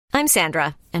I'm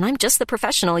Sandra, and I'm just the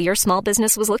professional your small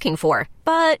business was looking for.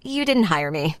 But you didn't hire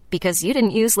me because you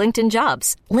didn't use LinkedIn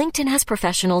Jobs. LinkedIn has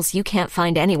professionals you can't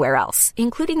find anywhere else,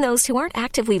 including those who aren't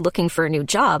actively looking for a new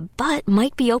job, but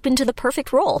might be open to the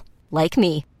perfect role, like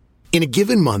me. In a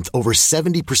given month, over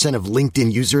 70% of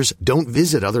LinkedIn users don't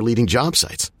visit other leading job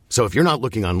sites. So if you're not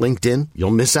looking on LinkedIn,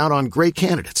 you'll miss out on great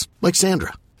candidates like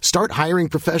Sandra. Start hiring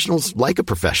professionals like a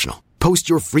professional. Post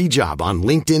your free job on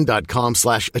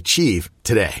linkedin.com/achieve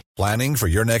today. Planning for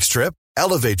your next trip?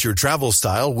 Elevate your travel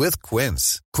style with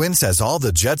Quince. Quince has all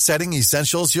the jet-setting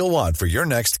essentials you'll want for your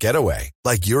next getaway,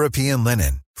 like European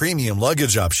linen, premium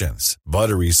luggage options,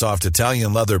 buttery soft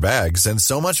Italian leather bags, and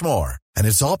so much more. And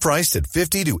it's all priced at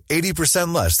 50 to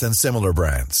 80% less than similar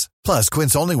brands. Plus,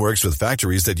 Quince only works with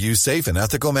factories that use safe and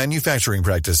ethical manufacturing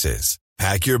practices.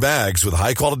 Pack your bags with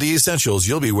high-quality essentials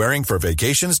you'll be wearing for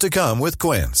vacations to come with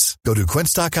Quince. Go to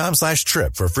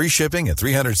quince.com/trip for free shipping and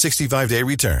 365-day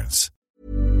returns.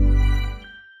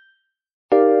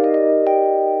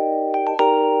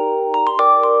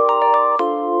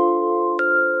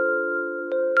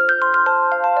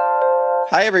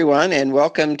 Hi, everyone, and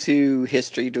welcome to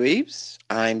History Dweebs.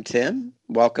 I'm Tim.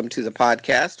 Welcome to the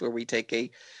podcast where we take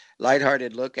a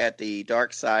lighthearted look at the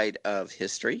dark side of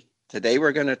history. Today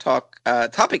we're going to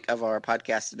topic of our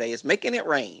podcast today is Making It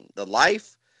Rain, the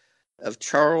life of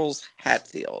Charles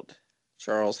Hatfield.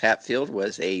 Charles Hatfield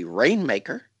was a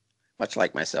rainmaker, much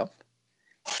like myself,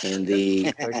 in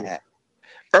the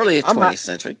early 20th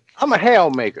century. I'm a hail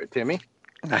maker, Timmy.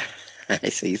 I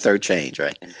see, you throw change,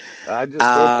 right? I just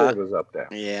throw quarters up there.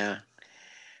 Yeah.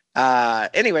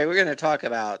 Anyway, we're going to talk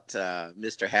about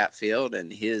Mr. Hatfield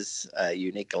and his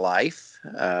unique life.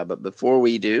 But before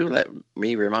we do, let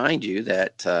me remind you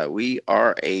that we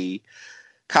are a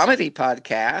comedy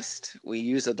podcast. We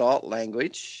use adult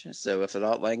language. So if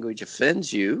adult language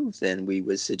offends you, then we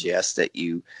would suggest that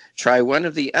you try one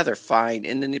of the other fine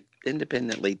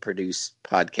independently produced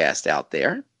podcasts out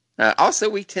there. Also,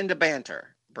 we tend to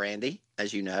banter, Brandy,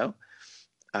 as you know.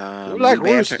 We're like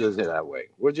roosters in that way.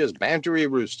 We're just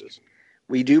bantery roosters.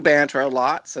 We do banter a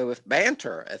lot, so if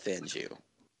banter offends you,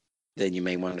 then you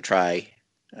may want to try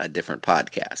a different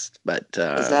podcast. But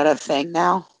is that a thing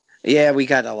now? Yeah, we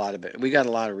got a lot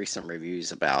of recent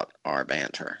reviews about our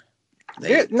banter.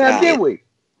 Did we?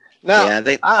 Now, yeah,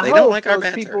 they I don't hope like our those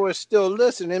banter. people are still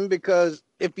listening, because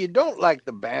if you don't like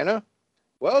the banter,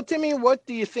 well, Timmy, what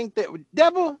do you think that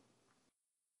Devil?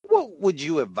 What would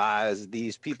you advise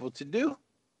these people to do?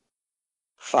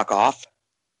 Fuck off.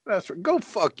 That's right. Go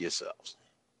fuck yourselves.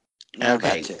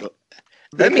 Okay.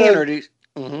 Let me introduce.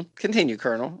 Continue,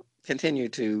 Colonel. Continue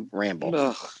to ramble.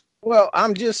 Ugh. Well,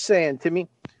 I'm just saying, Timmy,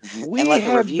 we and let the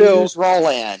have reviews built roll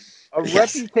in. a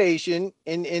reputation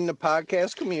in the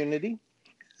podcast community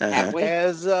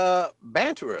as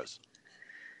banterers.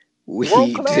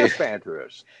 World-class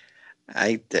banterers.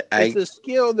 It's a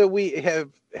skill that we have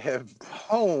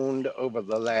honed over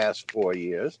the last 4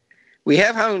 years. We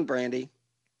have honed, Brandy.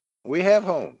 We have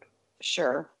honed.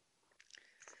 Sure.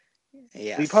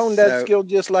 Yes. We've honed that skill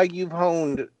just like you've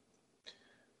honed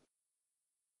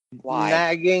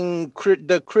nagging,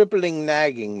 the crippling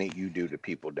nagging that you do to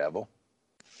people, Devil.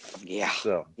 Yeah.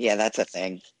 So yeah, that's a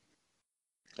thing.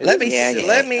 Let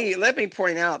me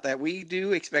point out that we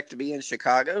do expect to be in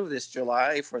Chicago this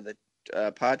July for the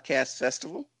podcast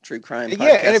festival, True Crime Podcast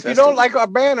and if Festival. you don't like our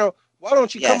banner, why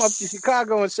don't you come up to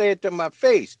Chicago and say it to my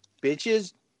face,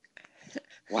 bitches?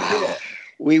 Wow. Yeah.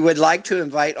 We would like to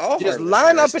invite all. Just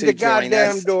line up at the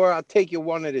goddamn door. I'll take you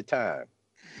one at a time.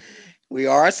 We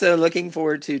are also looking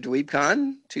forward to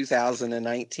DweebCon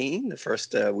 2019, the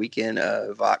first weekend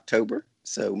of October.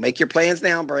 So make your plans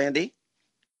now, Brandy.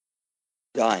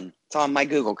 Done. It's on my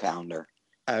Google Calendar.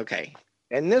 Okay.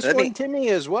 And this Timmy,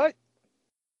 is what?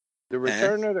 The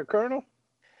Return of the Colonel?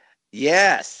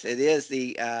 Yes, it is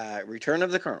the Return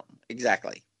of the Colonel.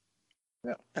 Exactly.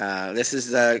 Yeah. This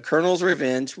is Colonel's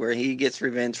Revenge, where he gets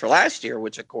revenge for last year,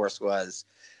 which of course was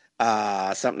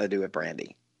something to do with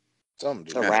Brandy.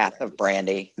 The Wrath of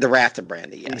Brandy. The Wrath of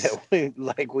Brandy, yes. Yeah,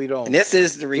 we don't. And this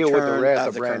is the Return with the Wrath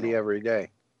of the Brandy Colonel. every day.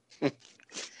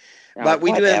 But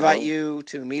we do invite you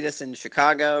to meet us in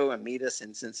Chicago and meet us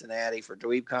in Cincinnati for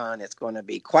DweebCon. It's going to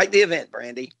be quite the event,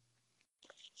 Brandy.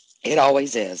 It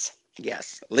always is.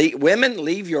 Yes. Women,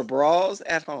 leave your bras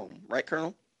at home. Right,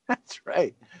 Colonel? That's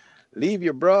right. Leave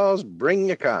your bras, bring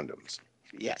your condoms.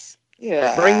 Yes.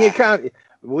 Yeah. Bring your condoms.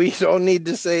 We don't need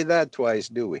to say that twice,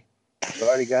 do we? We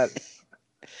already got it.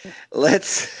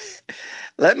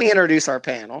 Let me introduce our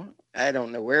panel. I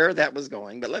don't know where that was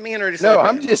going, but let me introduce No, our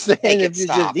I'm panel. just saying, if you're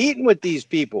just eating with these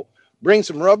people, bring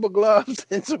some rubber gloves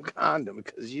and some condom,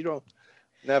 because you don't.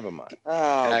 Never mind.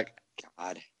 Oh,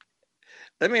 God.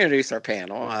 let me introduce our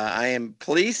panel. I am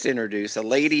pleased to introduce a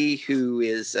lady who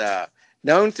is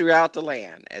known throughout the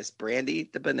land as Brandy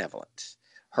the Benevolent.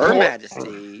 Her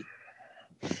Majesty,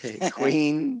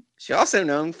 Queen. She's also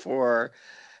known for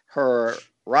her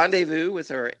rendezvous with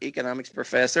her economics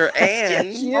professor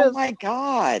and Oh my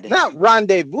God! Not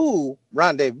rendezvous,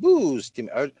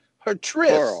 her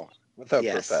tryst plural. with her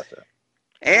Yes. professor.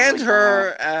 And Oh my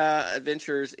her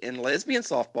adventures in lesbian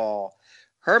softball,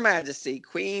 Her Majesty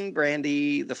Queen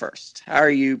Brandy the First. How are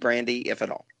you, Brandy, if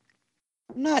at all?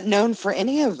 I'm not known for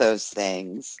any of those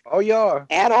things Oh, you are.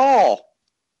 at all.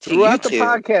 Throughout the two.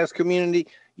 podcast community,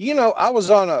 you know, I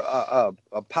was on a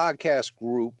podcast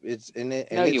group. It's in it,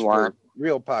 and No, it's you for weren't.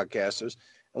 real podcasters.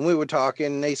 And we were talking,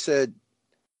 and they said,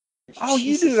 "Oh,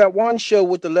 you do Jesus. that one show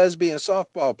with the lesbian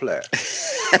softball player."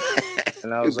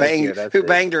 And I was like, "Yeah, that's who it."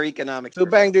 banged her economics Who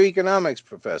professor. banged her economics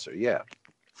professor? Yeah.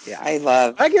 Yeah. I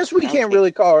love. I guess we don't can't think-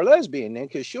 really call her lesbian then,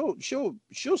 because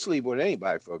she'll sleep with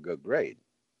anybody for a good grade,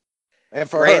 and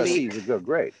for Brandy- her, she's a good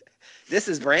grade. This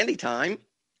is Brandy time.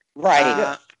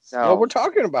 Right. So Well, we're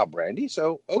talking about Brandy,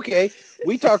 so okay,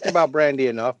 we talked about Brandy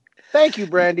enough. Thank you,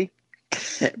 Brandy.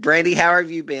 Brandy, how have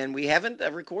you been? We haven't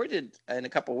recorded in a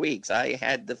couple weeks. I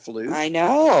had the flu, I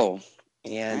know.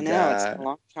 and It's been a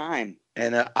long time.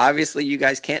 obviously you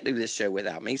guys can't do this show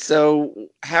without me. So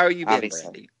how are you been, Obviously.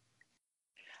 Brandy?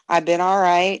 I've been all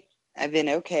right. I've been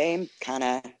okay.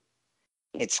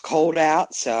 It's cold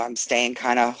out, so I'm staying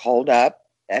kind of holed up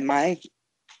at my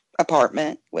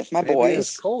apartment with my Maybe boys.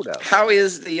 it's cold out. How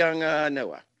is the young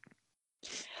Noah?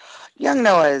 Young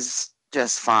Noah is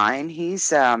just fine. He's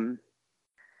good.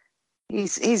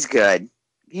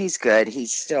 He's good.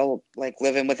 He's still like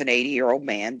living with an 80-year-old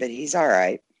man, but he's all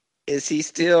right. Is he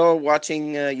still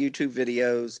watching YouTube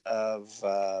videos of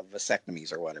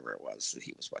vasectomies or whatever it was that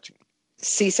he was watching?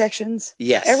 C-sections?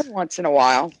 Yes. Every once in a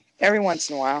while.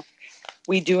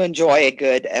 We do enjoy a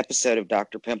good episode of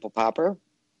Dr. Pimple Popper.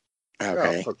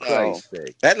 Okay. Oh, for Christ's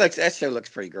sake. That show looks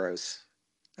pretty gross.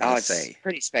 Oh, I'll it's say.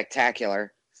 pretty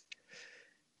spectacular.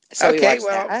 So we Okay, watched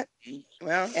well, that.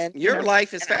 Well, And, your you know,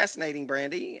 life is fascinating,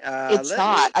 Brandy. It's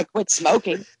not. I quit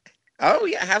smoking. Oh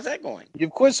yeah, how's that going? You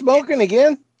quit smoking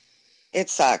again? It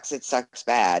sucks. It sucks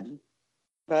bad.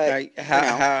 But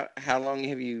How long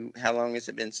has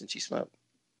it been since you smoked?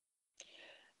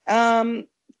 2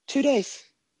 days.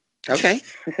 Okay,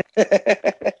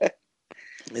 that's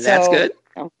good.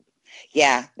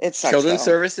 Yeah, it sucks. Children's though.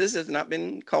 Services has not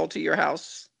been called to your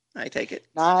house. I take it.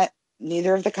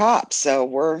 Neither of the cops. So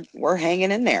we're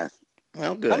hanging in there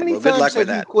Well, good. How many Well, good luck times with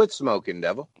have you that. quit smoking,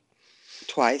 Devil?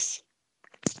 twice.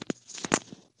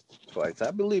 Twice.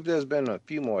 I believe there's been a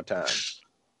few more times.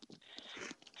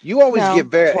 You always No, get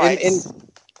very twice.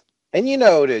 and you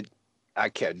know that I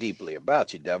care deeply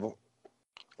about you, Devil.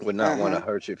 Would not want to Uh-huh.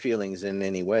 hurt your feelings in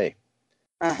any way.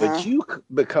 Uh-huh. But you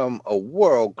become a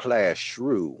world-class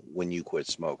shrew when you quit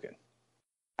smoking.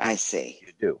 I see.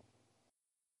 You do.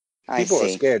 I People are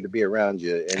see. scared to be around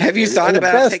you. And, Have you and thought the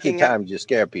about best taking of times you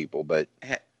scare people, but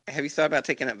Have you thought about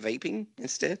taking up vaping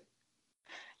instead?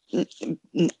 No.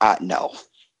 No.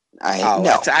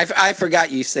 I forgot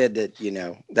you said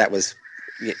that. That was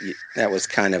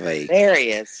kind of a. There he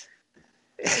is.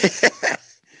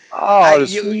 the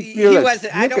sweet feeling.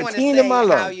 I don't want to Nicotine say in my how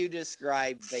lungs. you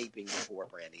described vaping before,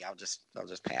 Brandy. I'll just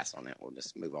pass on it. We'll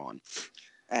just move on.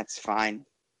 That's fine.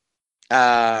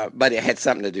 But it had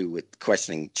something to do with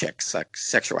questioning Chuck's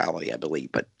sexuality, I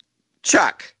believe. But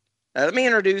Chuck, let me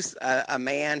introduce a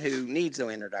man who needs no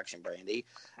introduction, Brandy.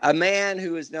 A man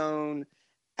who is known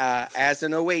as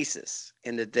an oasis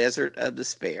in the desert of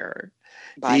despair.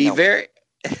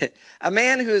 A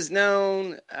man who is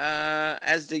known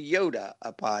as the Yoda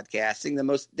of podcasting, the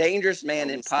most dangerous man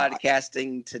in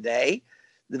podcasting today,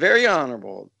 the very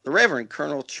honorable, the Reverend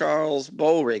Colonel Charles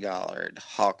Beauregard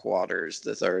Hawkwaters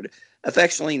III,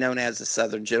 affectionately known as the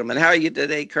Southern Gentleman. How are you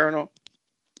today, Colonel?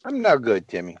 I'm not good,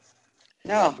 Timmy.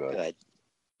 No, good. good.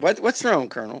 What's wrong,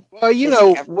 Colonel? Well, you Is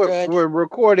know, it ever we're good?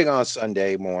 recording on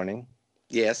Sunday morning.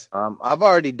 Yes. I've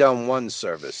already done one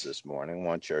service this morning,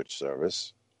 one church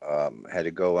service. Had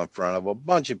to go in front of a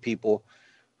bunch of people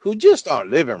who just aren't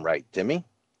living right, Timmy.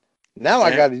 Now I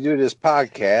Yeah. got to do this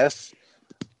podcast,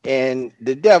 and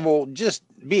the devil just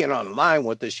being online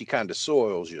with us, she kind of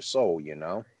soils your soul, you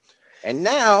know. And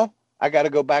now I got to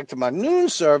go back to my noon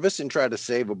service and try to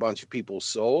save a bunch of people's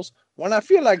souls when I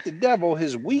feel like the devil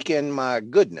has weakened my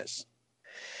goodness.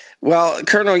 Well,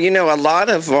 Colonel, a lot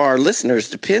of our listeners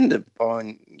depend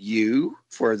upon you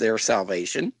for their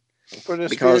salvation. For the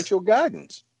Because- spiritual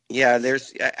guidance. Yeah,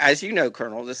 there's, as you know,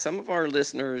 Colonel, that some of our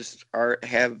listeners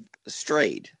have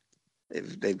strayed.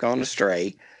 They've gone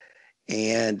astray,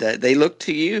 and they look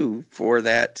to you for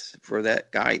that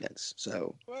guidance.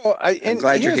 So, Well, I'm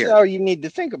glad you're here's here. how you need to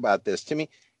think about this, Timmy.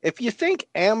 If you think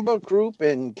Amber Group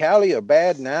and Callie are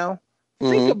bad now,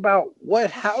 think Mhm. about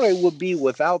how they would be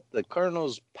without the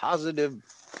Colonel's positive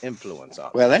influence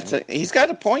on Well, them. he's got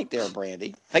a point there,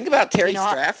 Brandy. Think about Terry You know,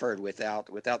 Stratford without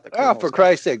the Oh, Colonel's for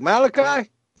Christ's sake, Malachi,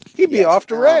 he'd be Yes. off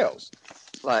the rails.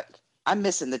 look, I'm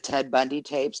missing the Ted Bundy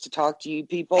tapes to talk to you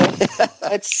people.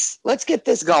 Let's get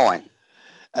this going.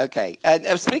 Okay.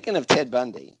 Speaking of Ted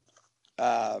Bundy,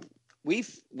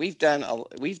 we've done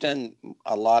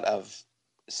a lot of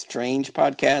strange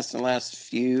podcasts in the last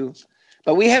few,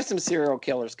 but we have some serial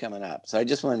killers coming up. So I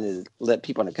just wanted to let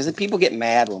people know, because people get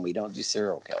mad when we don't do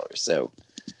serial killers. So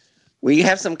we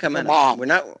have some coming up. We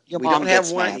don't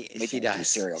have one. She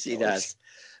does.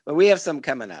 But we have some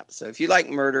coming up. So if you like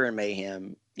murder and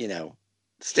mayhem,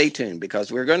 stay tuned,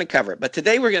 because we're going to cover it. But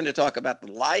today we're going to talk about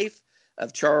the life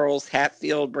of Charles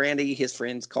Hatfield. Brandy, his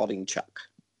friends called him Chuck.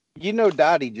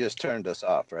 Dottie just turned us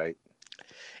off, right?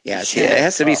 Yeah, it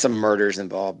has to be some murders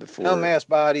involved before. No mass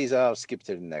bodies. I'll skip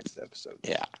to the next episode.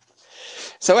 Yeah.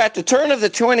 So at the turn of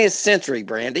the 20th century,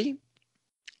 Brandy,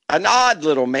 an odd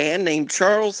little man named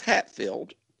Charles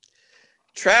Hatfield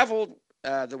traveled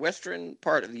the western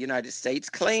part of the United States,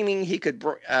 claiming he could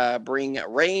bring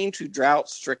rain to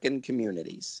drought-stricken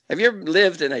communities. Have you ever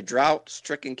lived in a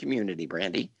drought-stricken community,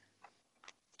 Brandy?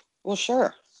 Well,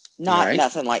 sure.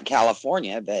 Nothing like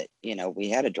California, but, we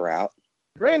had a drought.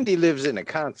 Randy lives in a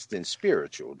constant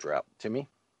spiritual drought, Timmy.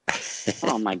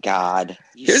 Oh, my God.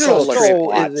 His soul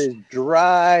is as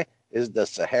dry as the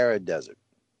Sahara Desert.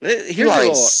 You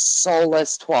are a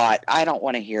soulless twat. I don't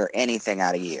want to hear anything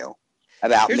out of you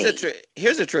about me.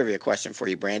 Here's a trivia question for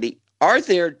you, Brandy. Are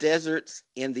there deserts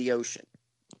in the ocean?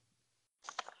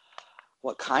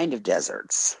 What kind of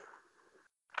deserts?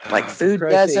 Like food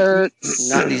deserts?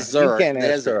 Not desert. You can't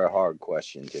answer a hard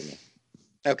question, Timmy.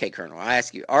 Okay, Colonel, I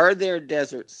ask you, are there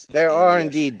deserts? There are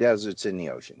indeed deserts in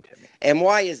the ocean, Timmy. And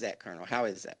why is that, Colonel? How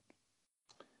is that?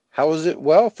 How is it?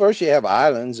 Well, first you have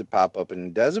islands that pop up in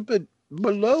the desert, but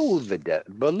below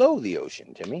the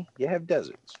ocean, Timmy, you have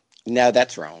deserts. No,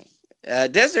 that's wrong.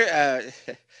 Deserts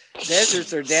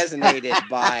are designated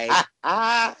by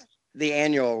the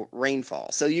annual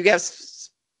rainfall. So you have,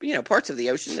 parts of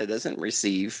the ocean that doesn't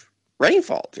receive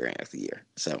rainfall during the year.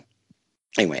 So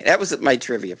anyway, that was my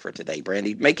trivia for today,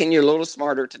 Brandy. Making you a little more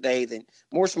smarter today than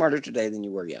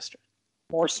you were yesterday.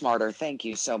 More smarter. Thank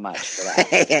you so much for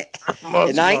that.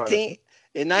 In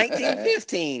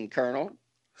 1915, Colonel,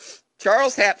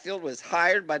 Charles Hatfield was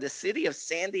hired by the city of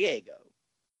San Diego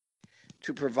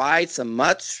to provide some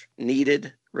much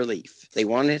needed relief. They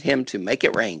wanted him to make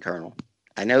it rain, Colonel.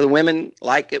 I know the women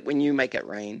like it when you make it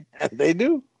rain. They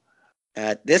do.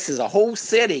 This is a whole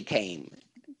city came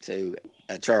to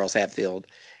Charles Hatfield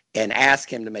and asked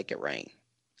him to make it rain.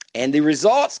 And the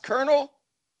results, Colonel,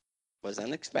 was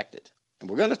unexpected. And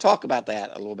we're going to talk about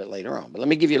that a little bit later on. But let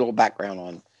me give you a little background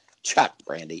on Chuck,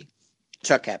 Brandy.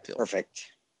 Chuck Hatfield. Perfect.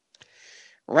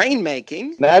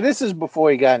 Rainmaking. Now, this is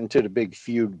before he got into the big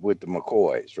feud with the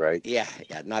McCoys, right? Yeah,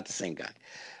 not the same guy.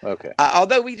 Okay.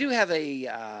 Although we do have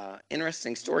a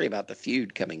interesting story about the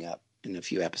feud coming up in a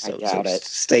few episodes. I doubt it.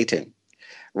 Stay tuned.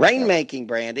 Rainmaking,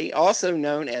 Brandy, also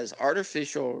known as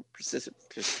artificial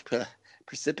precipitation.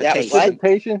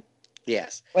 Precipitation?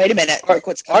 Yes. Wait a minute. Look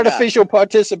what's coming artificial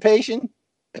participation?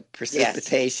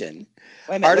 Precipitation. Yes.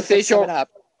 Wait a minute.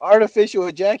 Artificial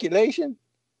ejaculation?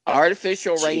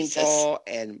 Artificial rainfall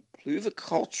and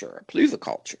pluviculture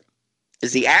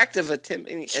is the act of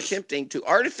attempting to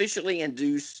artificially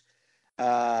induce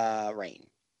rain,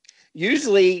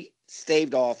 usually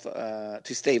stave off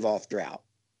drought,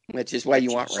 which is why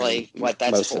you want rain. What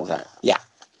that's most for. Of the time. Yeah,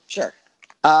 sure.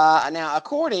 Now,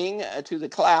 according to the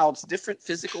cloud's different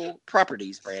physical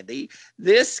properties, Brandy,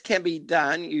 this can be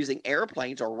done using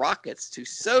airplanes or rockets to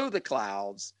sow the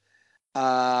clouds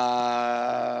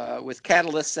with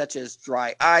catalysts such as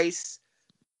dry ice,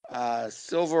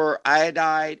 silver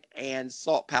iodide, and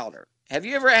salt powder. Have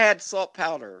you ever had salt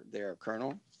powder there,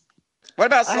 Colonel? What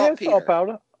about saltpeter? Salt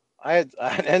powder. I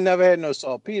never had no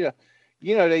saltpeter.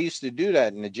 They used to do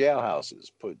that in the jailhouses.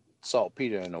 Put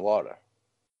saltpeter in the water.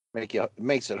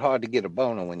 Makes it hard to get a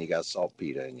boner when you got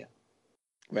saltpeter in you.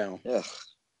 Well,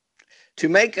 to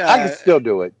make I can still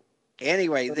do it.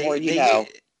 Anyway,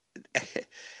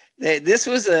 this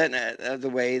was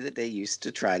the way that they used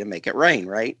to try to make it rain,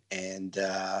 right? And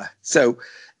so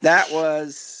that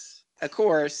was, of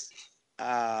course,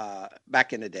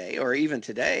 back in the day, or even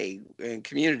today, when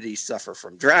communities suffer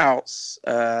from droughts,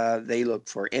 they look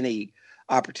for any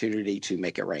opportunity to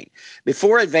make it rain.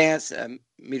 Before advanced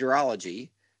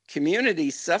meteorology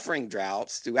communities suffering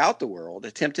droughts throughout the world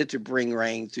attempted to bring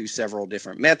rain through several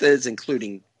different methods,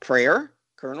 including prayer,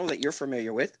 Colonel, that you're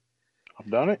familiar with. I've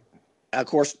done it. Of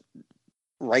course,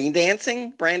 rain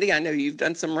dancing, Brandy. I know you've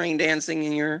done some rain dancing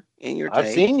in your I've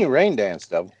day. seen you rain dance,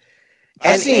 Devil.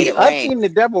 And I've seen the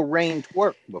devil rain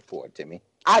twerk before, Timmy.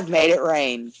 I've made it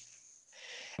rain.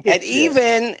 And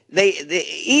even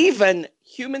even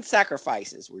human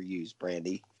sacrifices were used,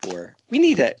 Brandy. For we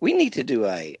need to do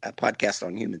a podcast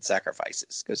on human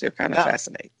sacrifices because they're kind of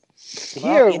fascinating.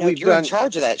 Here well, you're in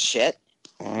charge of that shit.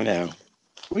 I know.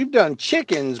 We've done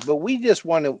chickens, but we just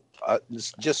wanted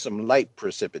just some light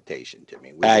precipitation,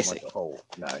 Timmy. We didn't want the whole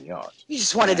 9 yards. You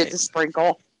just wanted it to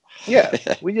sprinkle. Yeah,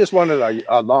 we just wanted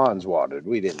our lawns watered.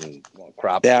 We didn't want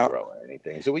crops to grow or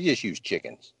anything, so we just used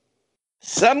chickens.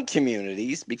 Some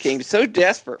communities became so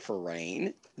desperate for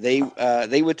rain, they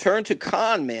would turn to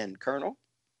con men, Colonel,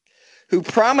 who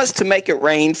promised to make it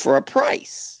rain for a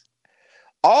price.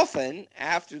 Often,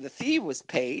 after the fee was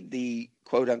paid, the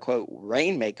quote-unquote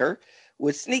rainmaker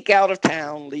would sneak out of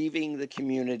town, leaving the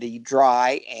community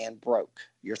dry and broke.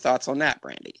 Your thoughts on that,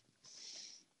 Brandy?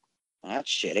 That's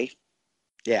shitty.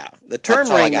 Yeah, the term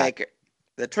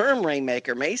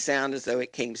rainmaker may sound as though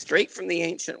it came straight from the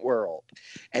ancient world.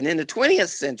 And in the 20th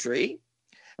century,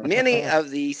 many of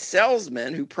the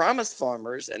salesmen who promised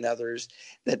farmers and others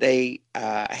that they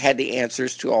had the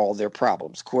answers to all their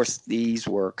problems. Of course, these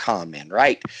were con men,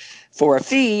 right? For a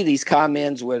fee, these con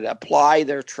men would apply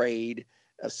their trade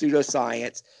of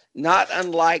pseudoscience, not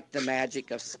unlike the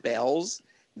magic of spells.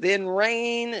 Then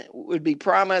rain would be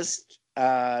promised.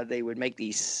 They would make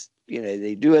these,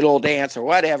 they do a little dance or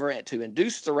whatever to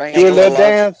induce the rain. Do a little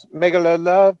dance, make a little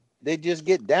love. They just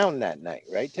get down that night,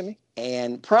 right, Timmy?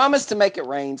 And promise to make it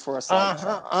rain for a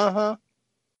summer.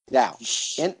 Now,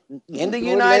 in the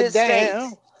United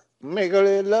States, make a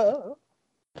little love.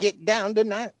 Get down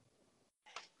tonight.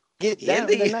 Get down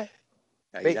tonight.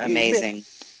 Amazing.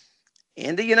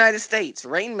 In the United States,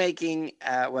 rainmaking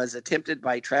was attempted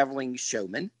by traveling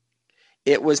showmen.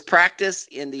 It was practiced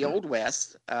in the Old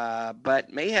West, but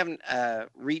may have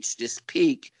reached its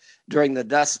peak during the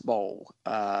Dust Bowl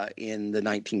in the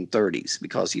 1930s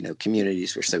because,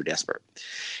 communities were so desperate.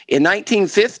 In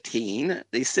 1915,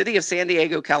 the city of San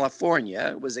Diego,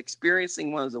 California, was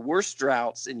experiencing one of the worst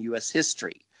droughts in U.S.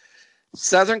 history.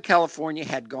 Southern California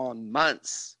had gone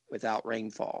months without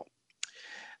rainfall.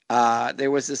 There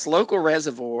was this local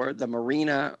reservoir, the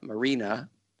Marina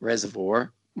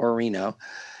Reservoir, Marino,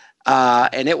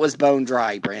 and it was bone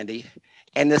dry, Brandy.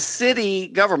 And the city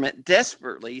government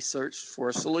desperately searched for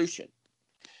a solution.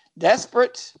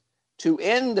 Desperate to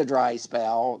end the dry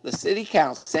spell, the city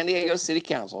council, San Diego City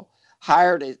Council,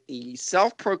 hired a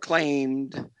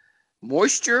self-proclaimed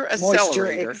moisture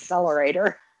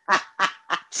accelerator,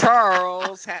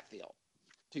 Charles Hatfield,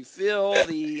 to fill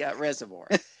the reservoir.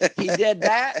 He did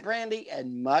that, Brandy,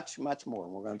 and much, much more.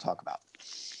 We're going to talk about.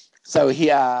 So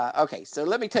so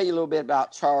let me tell you a little bit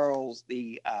about Charles,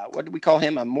 what do we call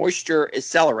him? A moisture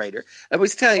accelerator. I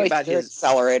was telling you about his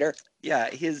accelerator. Yeah,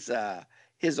 his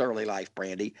early life,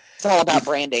 Brandy. It's all about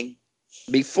branding.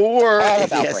 It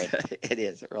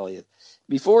is, it really is.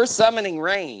 Before summoning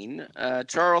rain,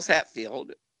 Charles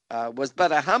Hatfield was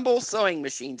but a humble sewing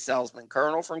machine salesman,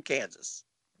 Colonel, from Kansas.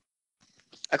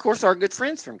 Of course, our good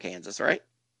friends from Kansas, right?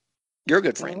 You're a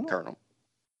good friend, Colonel.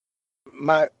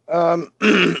 My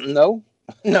no,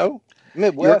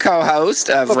 Midwest. Your co-host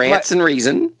of Rants and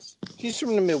Reason. She's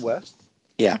from the Midwest.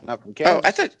 Yeah, not from Kansas. Oh,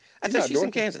 I thought she's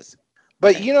from Kansas.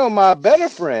 But my better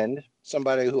friend,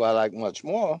 somebody who I like much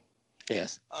more.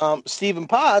 Yes. Stephen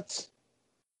Potts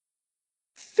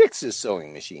fixes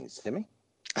sewing machines, Timmy.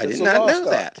 I did not know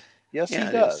that. Yes, he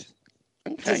does.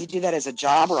 Okay. Does he do that as a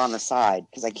job or on the side?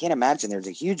 Because I can't imagine there's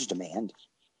a huge demand.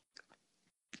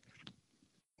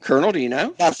 Colonel, do you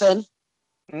know? Nothing.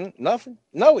 Nothing.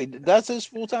 No, that's his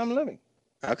full-time living.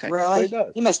 Okay. Really?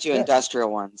 He must do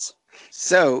industrial ones.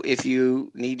 So if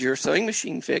you need your sewing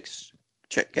machine fixed,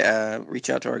 reach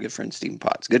out to our good friend Stephen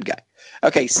Potts. Good guy.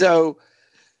 Okay, so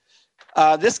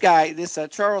this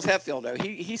Charles Hatfield, though,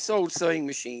 he sold sewing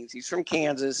machines. He's from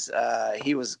Kansas.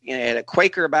 He was had a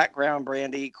Quaker background,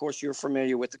 Brandy. Of course, you're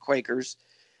familiar with the Quakers,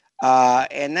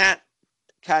 and that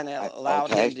kind of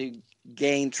allowed him to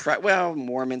gain trust. Well,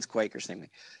 Mormons, Quakers, same thing.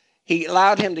 He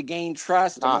allowed him to gain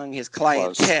trust among his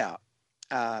clientele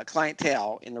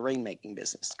in the rainmaking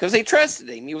business because they trusted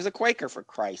him. He was a Quaker, for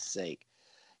Christ's sake.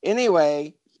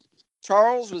 Anyway,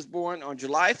 Charles was born on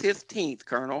July 15th,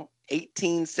 Colonel,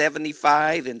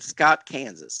 1875 in Scott,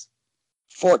 Kansas.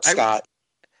 Fort Scott.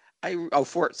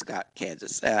 Fort Scott,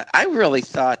 Kansas. I really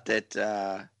thought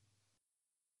that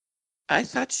I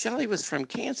thought Shelley was from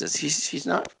Kansas. She's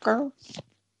not, Colonel?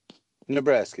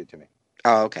 Nebraska, Timmy.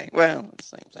 Oh, okay. Well,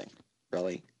 same thing.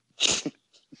 Really?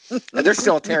 They're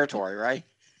still a territory, right?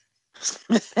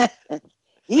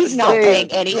 He's not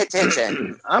paying any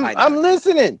attention. I'm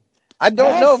listening. I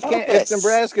don't know if Focus.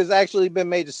 Nebraska's actually been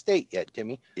made a state yet,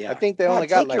 Timmy. Yeah. I think they God, only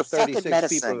got take your like fucking 36 people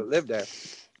medicine. that live there.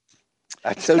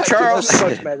 So Charles, so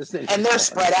much medicine. And they're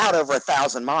spread out over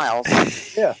 1,000 miles.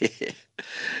 Yeah.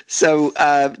 So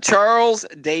Charles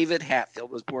David Hatfield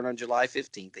was born on July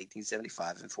 15th,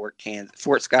 1875 in Fort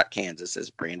Scott, Kansas, as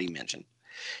Brandy mentioned.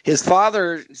 His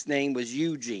father's name was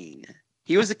Eugene.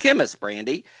 He was a chemist,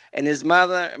 Brandy, and his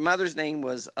mother's name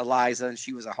was Eliza, and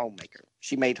she was a homemaker.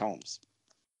 She made homes.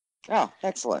 Oh,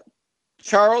 excellent.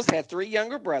 Charles had 3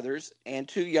 younger brothers and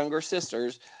 2 younger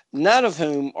sisters, none of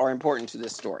whom are important to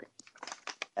this story.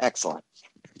 Excellent.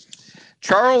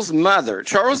 Charles's mother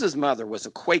was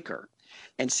a Quaker,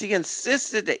 and she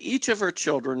insisted that each of her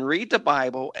children read the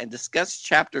Bible and discuss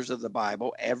chapters of the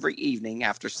Bible every evening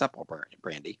after supper,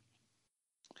 Brandy.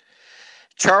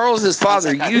 Charles's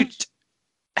father,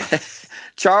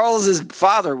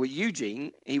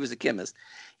 Eugene, he was a chemist.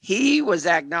 He was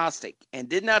agnostic and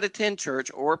did not attend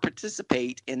church or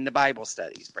participate in the Bible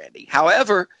studies, Brandy.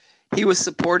 However, he was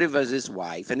supportive of his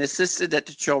wife and insisted that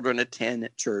the children attend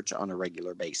church on a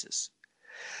regular basis.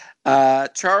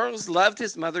 Charles loved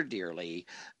his mother dearly,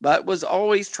 but was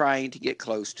always trying to get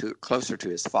closer to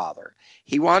his father.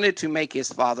 He wanted to make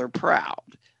his father proud.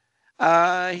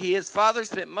 His father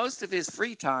spent most of his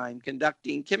free time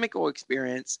conducting chemical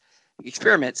experiments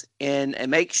in a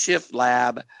makeshift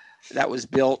lab that was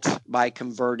built by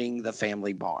converting the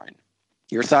family barn.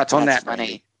 Your thoughts on that,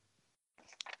 Brandy?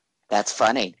 That's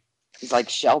funny. He's like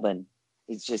Sheldon.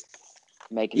 He's just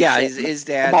making. Yeah, his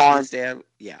dad.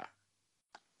 Yeah.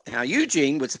 Now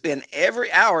Eugene would spend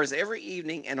hours every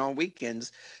evening and on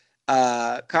weekends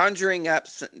conjuring up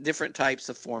different types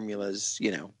of formulas.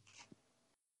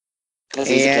 Because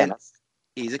he's a chemist.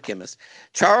 He's a chemist.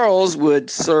 Charles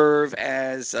would serve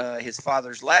as his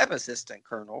father's lab assistant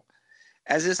colonel,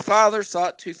 as his father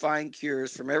sought to find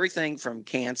cures from everything from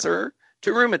cancer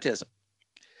to rheumatism.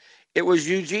 It was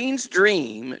Eugene's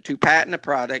dream to patent a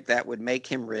product that would make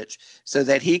him rich so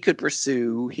that he could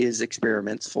pursue his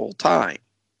experiments full time.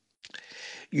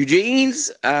 Eugene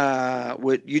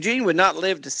would not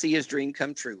live to see his dream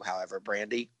come true, however,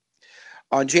 Brandy.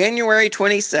 On January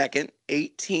 22nd,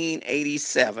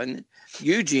 1887,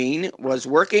 Eugene was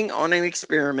working on an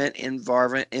experiment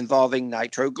involving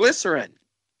nitroglycerin.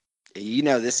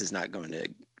 This is not going to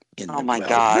end Oh my well.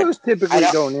 God. Those typically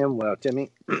don't end well, Timmy.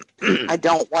 I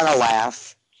don't want to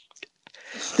laugh.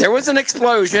 There was an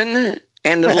explosion,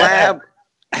 and the lab,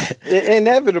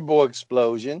 Inevitable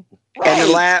explosion.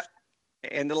 Right.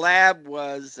 and the lab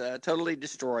was totally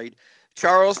destroyed.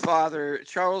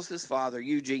 Charles's father,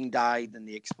 Eugene, died in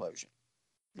the explosion.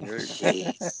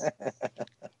 Jeez.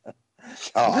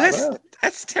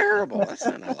 That's terrible. That's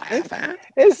not a laugh at.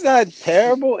 It's not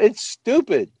terrible. It's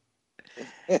stupid.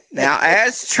 Now,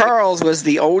 as Charles was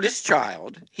the oldest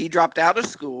child, he dropped out of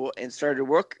school and started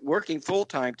working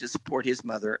full-time to support his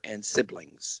mother and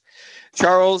siblings.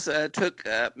 Charles took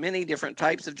many different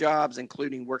types of jobs,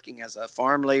 including working as a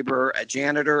farm laborer, a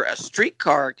janitor, a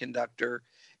streetcar conductor,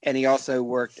 and he also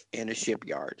worked in a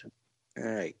shipyard. All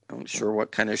right. I'm not sure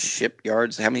what kind of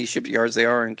how many shipyards there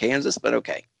are in Kansas, but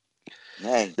okay.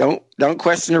 Hey, Don't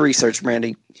question the research,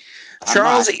 Brandy.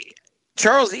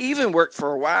 Charles even worked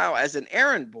for a while as an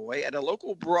errand boy at a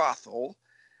local brothel,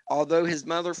 although his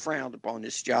mother frowned upon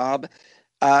this job.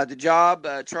 The job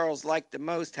Charles liked the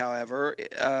most, however,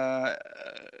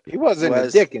 he wasn't a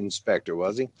dick inspector,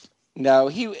 was he? No,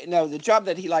 the job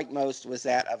that he liked most was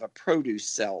that of a produce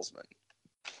salesman.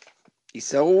 He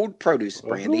sold produce,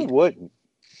 Brandy. Who wouldn't?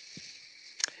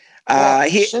 I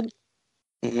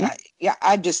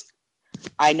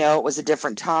know it was a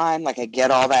different time. Like, I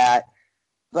get all that.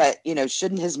 But,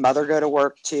 shouldn't his mother go to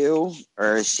work too?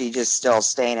 Or is she just still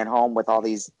staying at home with all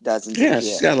these dozens of kids?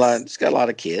 She's got a lot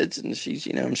of kids, and she's,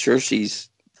 I'm sure she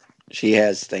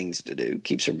has things to do,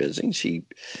 keeps her busy. She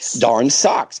darns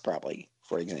socks, probably,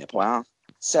 for example. Wow.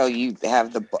 So you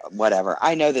have whatever.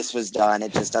 I know this was done.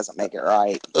 It just doesn't make it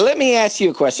right. Let me ask you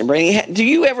a question, Brandy. Do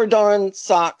you ever darn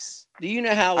socks? Do you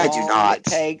know how long it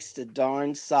takes to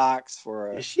darn socks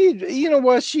for a... You know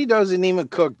what? She doesn't even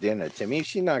cook dinner, Timmy.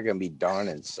 She's not going to be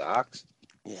darning socks.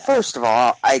 Yeah. First of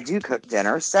all, I do cook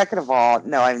dinner. Second of all,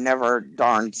 no, I've never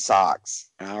darned socks.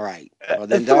 All right. Well,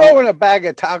 then throwing a bag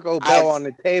of Taco Bell on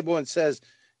the table and says,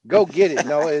 go get it.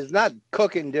 No, it's not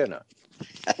cooking dinner.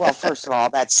 Well, first of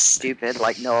all, that's stupid.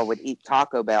 Like Noah would eat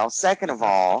Taco Bell. Second of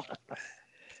all,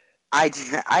 I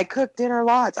cook dinner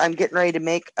lots. I'm getting ready to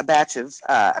make a batch of.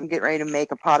 I'm getting ready to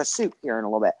make a pot of soup here in a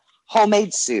little bit.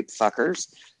 Homemade soup,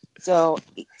 fuckers. So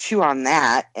chew on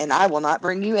that, and I will not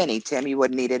bring you any, Tim. You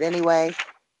wouldn't eat it anyway.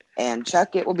 And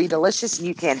Chuck, it will be delicious, and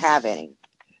you can't have any.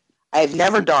 I've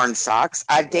never darned socks.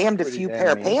 I've damned a few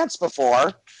pair of pants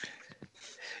before.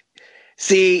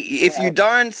 See, if you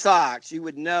darn socks, you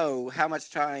would know how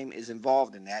much time is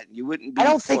involved in that. You wouldn't be. I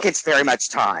don't think it's very much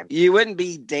time. You wouldn't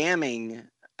be damning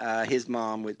his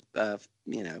mom with,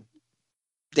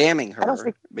 damning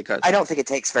her because I don't think it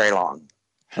takes very long.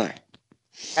 Huh.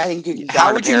 I think you can.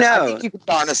 How would you know? I think you can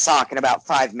darn a sock in about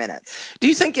 5 minutes. Do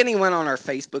you think anyone on our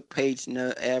Facebook page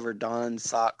ever darns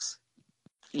socks?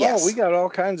 Yes. Oh, we got all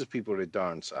kinds of people that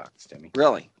darn socks, Timmy.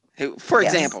 Really? For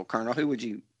Yes. example, Colonel, who would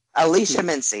you? Alicia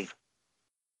Mincy.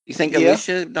 You think Yeah.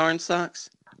 Alicia darns socks?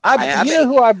 You know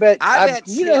who I bet could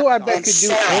do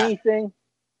Sarah. anything?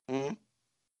 Mm-hmm.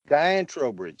 Diane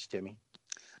Trowbridge, Timmy.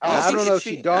 Oh, I don't know if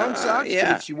she- she darned socks,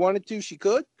 yeah. but if she wanted to, she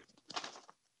could.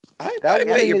 I That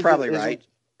bet you're is probably right.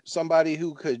 Somebody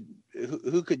who could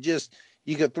just,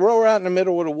 you could throw her out in the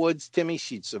middle of the woods, Timmy.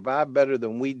 She'd survive better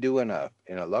than we do in a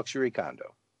luxury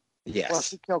condo. Yes. Well,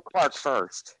 she killed Clark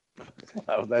first.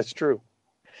 Oh, that's true.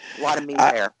 A lot of meat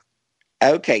there.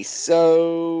 Okay,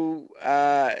 so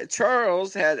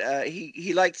Charles had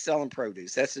he liked selling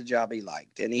produce. That's the job he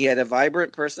liked, and he had a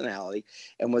vibrant personality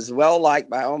and was well liked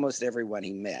by almost everyone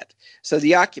he met. So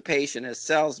the occupation as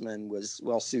salesman was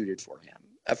well suited for him.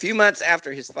 A few months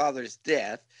after his father's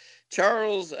death,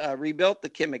 Charles rebuilt the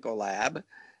chemical lab,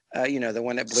 the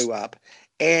one that blew up,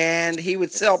 and he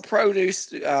would sell produce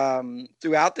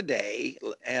throughout the day,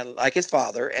 and like his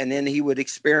father, and then he would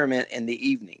experiment in the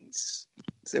evenings.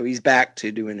 So he's back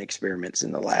to doing experiments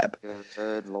in the lab.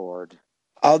 Good Lord.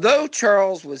 Although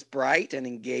Charles was bright and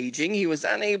engaging, he was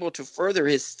unable to further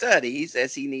his studies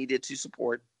as he needed to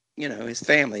support, his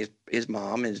family, his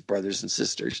mom, and his brothers and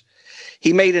sisters.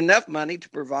 He made enough money to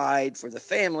provide for the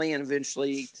family and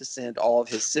eventually to send all of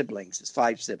his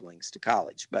 5 siblings, to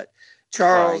college. But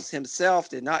Charles himself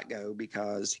did not go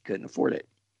because he couldn't afford it.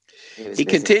 He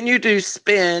continued to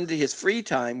spend his free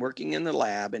time working in the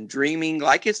lab and dreaming,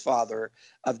 like his father,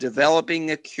 of developing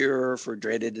a cure for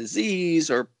dreaded disease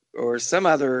or some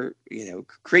other,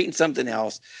 creating something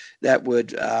else that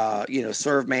would,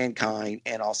 serve mankind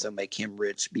and also make him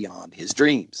rich beyond his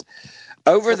dreams.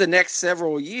 Over the next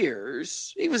several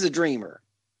years, he was a dreamer,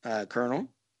 Colonel.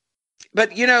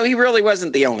 But, he really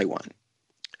wasn't the only one.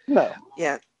 No.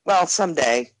 Yeah. Well,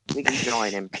 someday we can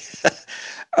join him.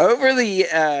 Over the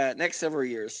next several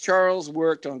years, Charles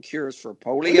worked on cures for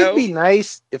polio. Wouldn't it be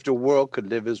nice if the world could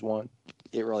live as one?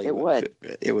 It really would.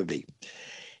 It would be.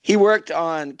 He worked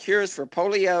on cures for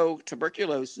polio,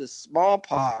 tuberculosis,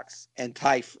 smallpox, and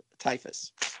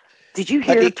typhus. Did you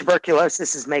hear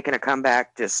tuberculosis is making a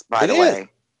comeback? Just by the way,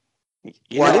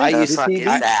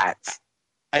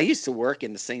 I used to work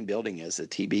in the same building as a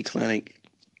TB clinic.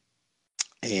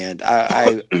 And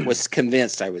I was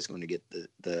convinced I was going to get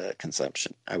the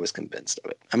consumption. I was convinced of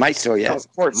it. I might still, yes.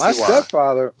 Of course, my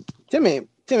stepfather, Timmy,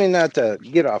 not to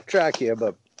get off track here,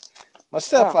 but my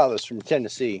stepfather's from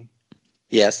Tennessee.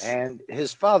 Yes. And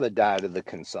his father died of the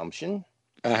consumption.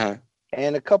 Uh-huh.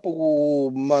 And a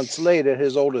couple months later,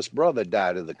 his oldest brother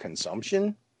died of the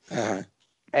consumption. Uh-huh.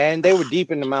 And they were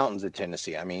deep in the mountains of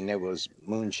Tennessee. I mean, there was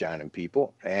moonshining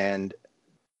people. And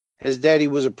his daddy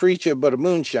was a preacher, but a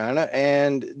moonshiner.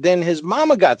 And then his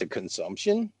mama got the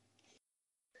consumption.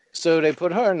 So they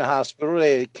put her in the hospital.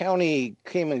 The county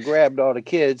came and grabbed all the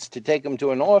kids to take them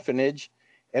to an orphanage.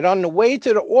 And on the way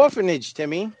to the orphanage,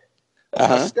 Timmy,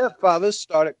 my stepfather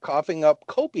started coughing up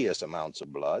copious amounts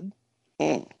of blood.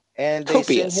 Mm. And they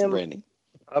sent him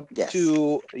up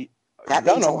to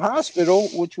Dunham Hospital,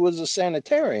 which was a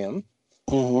sanitarium.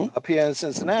 Mm-hmm. Up here in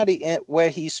Cincinnati, where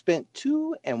he spent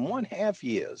 2.5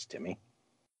 years, Timmy.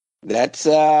 That's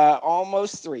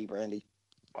almost 3, Brandy.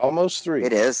 Almost 3.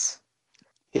 It is.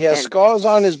 He has scars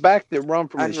on his back that run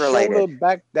from his unrelated. shoulder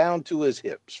back down to his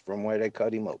hips from where they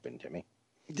cut him open, Timmy.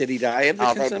 Did he die of the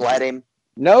consumption? They bled him?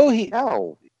 No, he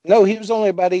was only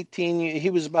about 18. He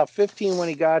was about 15 when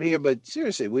he got here. But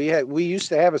seriously, we used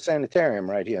to have a sanitarium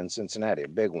right here in Cincinnati, a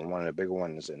big one of the bigger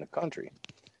ones in the country.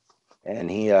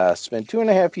 And he spent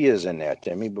 2.5 years in there,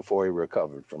 Timmy, before he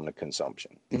recovered from the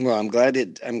consumption. Well, I'm glad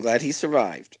he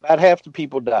survived. About half the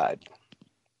people died.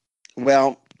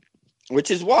 Well,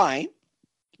 which is why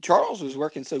Charles was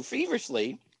working so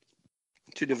feverishly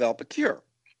to develop a cure.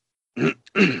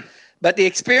 But the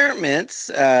experiments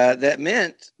that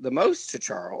meant the most to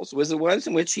Charles was the ones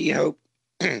in which he hoped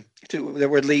that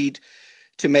would lead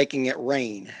to making it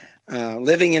rain.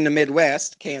 Living in the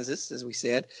Midwest, Kansas, as we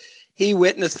said, he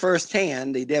witnessed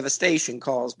firsthand the devastation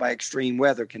caused by extreme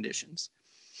weather conditions.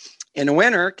 In the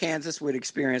winter, Kansas would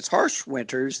experience harsh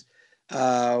winters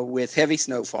with heavy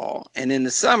snowfall, and in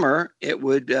the summer, it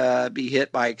would be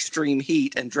hit by extreme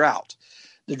heat and drought.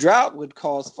 The drought would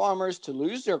cause farmers to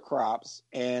lose their crops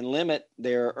and limit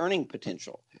their earning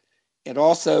potential. It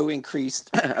also increased,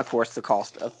 of course, the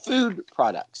cost of food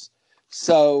products.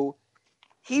 So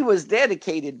he was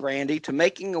dedicated, Brandy, to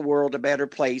making the world a better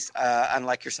place,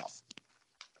 unlike yourself.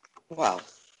 Well,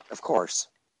 of course.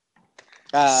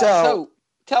 So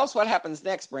tell us what happens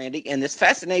next, Brandy, in this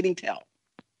fascinating tale.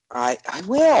 I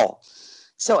will.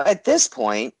 So at this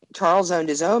point, Charles owned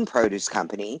his own produce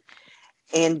company,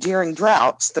 and during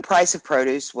droughts, the price of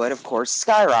produce would, of course,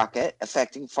 skyrocket,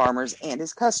 affecting farmers and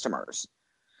his customers.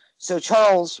 So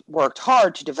Charles worked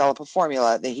hard to develop a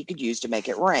formula that he could use to make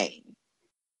it rain.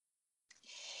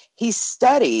 He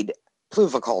studied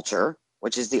pluviculture,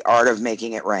 which is the art of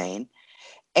making it rain,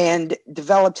 and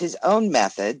developed his own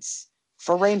methods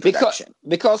for rain production.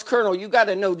 Because Colonel, you got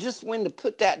to know just when to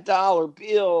put that dollar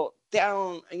bill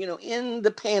down, in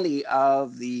the panty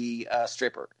of the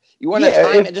stripper. You want to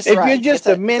time it just right. If you're just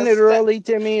a minute early,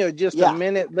 Timmy, or just a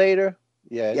minute later,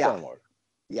 it don't work.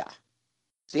 Yeah.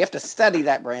 So you have to study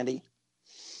that, Brandy.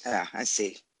 Yeah, I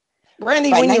see.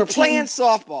 Brandy, when you're playing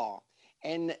softball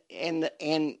and the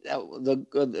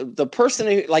person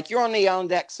who, like, you're on the on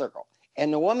deck circle,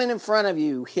 and the woman in front of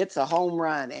you hits a home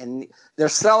run, and they're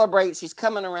celebrating. She's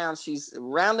coming around. She's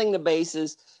rounding the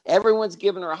bases. Everyone's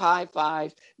giving her a high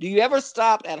five. Do you ever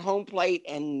stop at home plate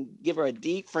and give her a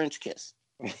deep French kiss?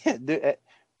 They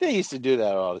used to do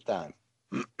that all the time.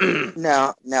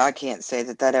 No, I can't say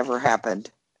that ever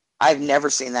happened. I've never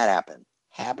seen that happen.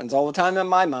 Happens all the time in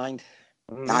my mind.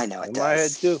 I know it does. In my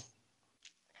head too.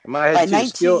 In my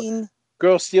head too.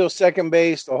 Girl steals second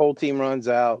base. The whole team runs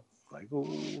out. Like,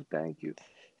 oh, thank you.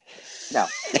 No.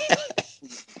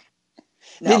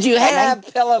 Did you have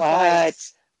pillow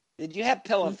fights? Did you have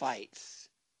pillow fights?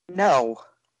 No.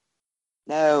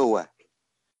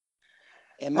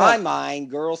 In my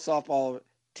mind, girls softball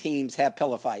teams have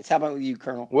pillow fights. How about you,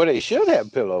 Colonel? Well, they should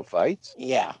have pillow fights.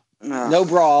 Yeah. No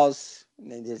bras.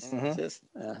 They just.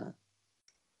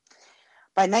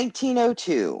 By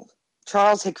 1902,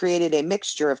 Charles had created a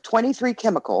mixture of 23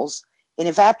 chemicals in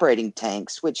evaporating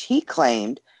tanks, which he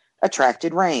claimed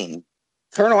attracted rain.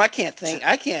 Colonel, I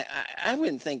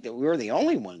wouldn't think that we were the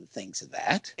only one that thinks of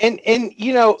that. And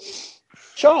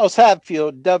Charles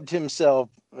Hatfield dubbed himself,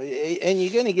 and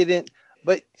you're going to get in,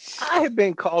 but I have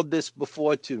been called this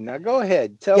before too. Now go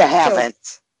ahead. Tell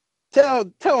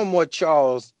him what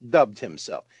Charles dubbed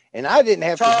himself. And I didn't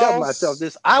have to dub myself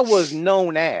this. I was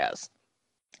known as.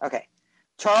 Okay.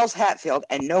 Charles Hatfield,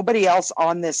 and nobody else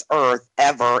on this earth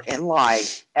ever in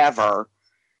life, ever,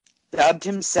 dubbed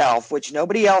himself, which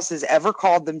nobody else has ever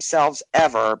called themselves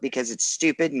ever because it's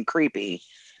stupid and creepy,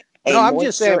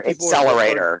 moisture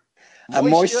accelerator. A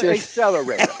moisture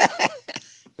accelerator.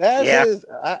 That is,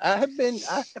 I have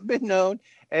been known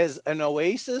as an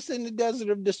oasis in the desert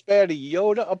of despair, the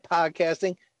Yoda of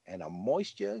podcasting, and a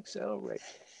moisture accelerator.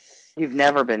 You've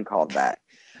never been called that.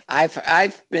 I've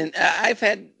had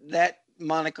that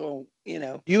monocle,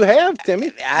 You have, Timmy.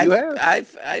 You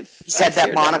have. I've said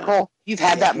that monocle. You've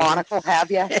had that monocle, have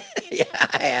you? Yeah,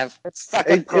 I have. It's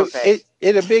fucking perfect.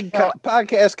 At a big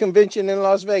podcast convention in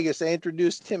Las Vegas, they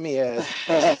introduced Timmy as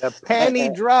the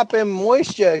panty dropping,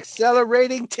 moisture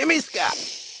accelerating Timmy Scott.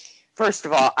 First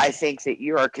of all, I think that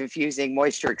you are confusing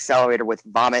moisture accelerator with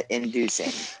vomit inducing.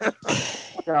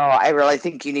 So I really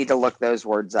think you need to look those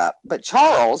words up. But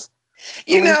Charles,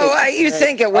 you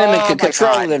think that women can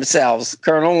control themselves,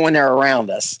 Colonel, when they're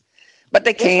around us, but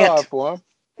they can't. It's hard for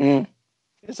them.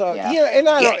 It's hard. Yeah, and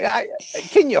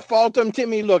can you fault them,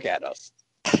 Timmy? Look at us.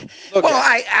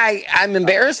 I'm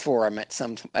embarrassed for them at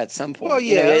some point. Well,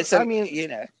 yeah, they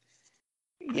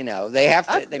have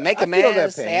to. They make a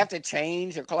mess. They have to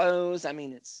change their clothes. I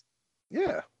mean, it's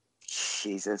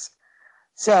Jesus.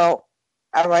 So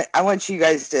I want you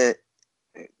guys to.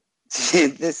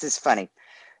 This is funny.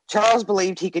 Charles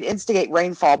believed he could instigate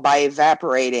rainfall by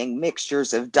evaporating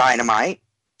mixtures of dynamite,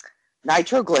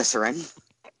 nitroglycerin,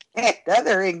 and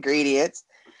other ingredients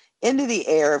into the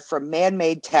air from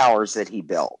man-made towers that he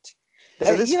built.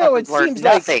 It seems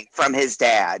nothing from his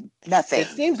dad. Nothing. It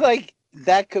seems like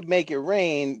that could make it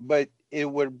rain, but it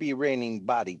would be raining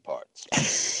body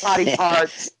parts. Body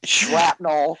parts,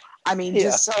 shrapnel. I mean,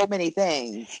 just so many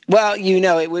things. Well,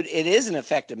 it is an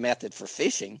effective method for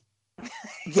fishing.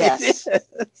 Yes,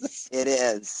 it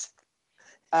is.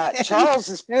 Charles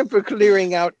is for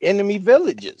clearing out enemy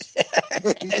villages.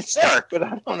 Sure, but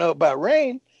I don't know about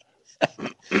rain.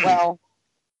 Well,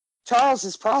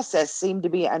 Charles's process seemed to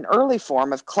be an early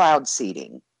form of cloud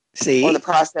seeding, See? or the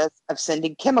process of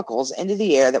sending chemicals into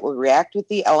the air that would react with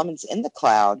the elements in the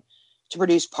cloud to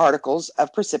produce particles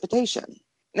of precipitation.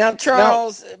 Now,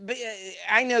 Charles,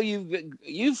 I know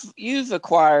you've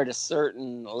acquired a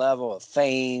certain level of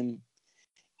fame,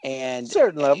 and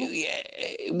Certain level.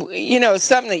 you know,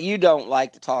 something that you don't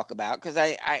like to talk about because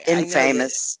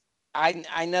Infamous.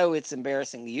 I know it's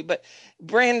embarrassing to you, but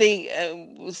Brandy,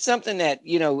 something that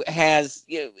has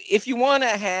if you want to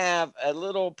have a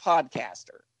little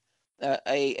podcaster,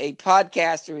 a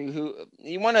podcaster who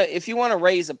if you want to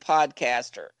raise a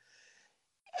podcaster.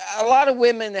 A lot of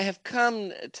women have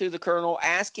come to the Colonel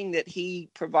asking that he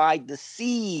provide the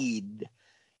seed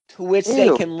to which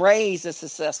they can raise a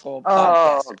successful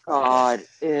podcaster. Oh God!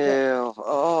 Ew!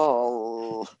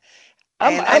 Oh.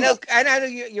 I know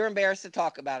you're embarrassed to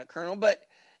talk about it, Colonel, but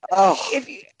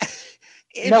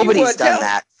if nobody's done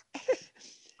that.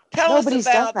 Tell Nobody's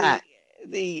us about done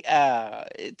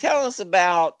that. Tell us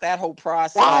about that whole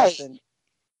process. Why?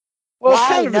 Well, it's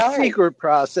kind of a secret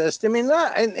process. I mean,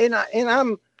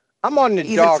 I'm on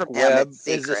the dark web as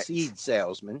a seed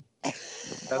salesman.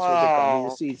 That's what they call me,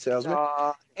 the seed salesman.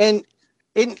 And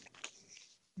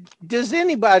does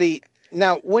anybody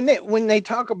now when they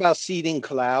talk about seeding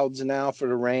clouds now for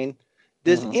the rain?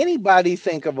 Does anybody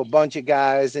think of a bunch of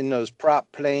guys in those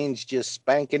prop planes just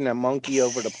spanking a monkey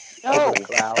over the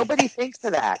cloud? Nobody thinks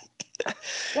of that.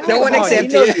 No one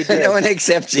except you. No one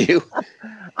except you.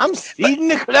 I'm seeding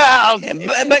the clouds.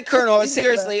 But Colonel,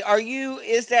 seriously,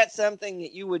 is that something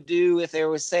that you would do if there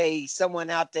was, say, someone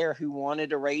out there who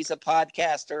wanted to raise a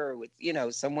podcaster with,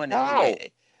 someone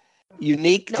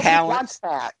unique talent? Nobody wants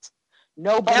that.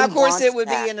 Nobody. Now, of course, wants it would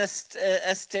that. be in a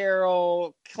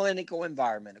sterile clinical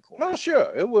environment, of course. Well,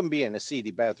 sure, it wouldn't be in a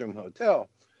seedy bathroom hotel.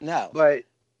 No, but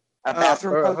a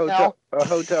bathroom hotel, a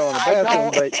hotel and a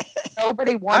bathroom. But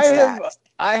nobody wants that.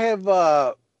 I have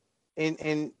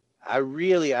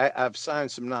I've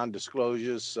signed some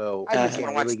non-disclosures, so I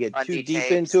can't really get too deep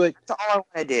into it. That's all I want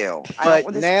to do. But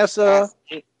NASA,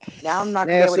 now I'm not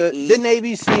going to be able to eat. The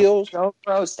Navy SEALs, so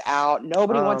grossed out.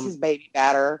 Nobody wants his baby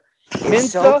batter. It's Minta,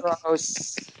 so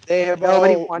gross.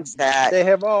 Nobody wants that. They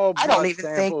have all. I don't even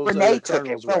think Renee took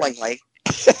it willingly.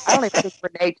 I don't even think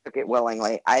Renee took it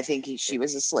willingly. I think she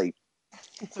was asleep.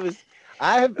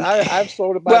 I've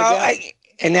sold about. Well, I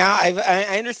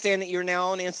understand that you're now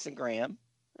on Instagram.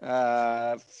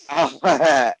 I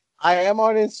am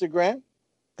on Instagram.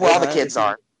 Well, the kids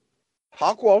are.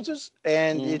 Hawk Walters,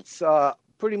 and it's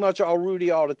pretty much all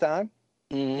Rudy all the time.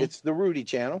 It's the Rudy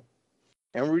channel,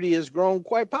 and Rudy has grown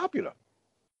quite popular.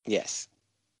 Yes.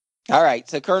 All right.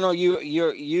 So, Colonel,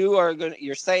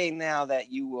 you're saying now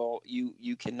that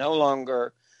you can no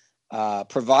longer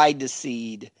provide the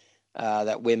seed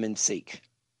that women seek.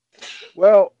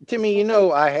 Well, Timmy,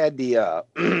 I had the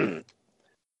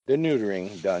the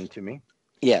neutering done to me.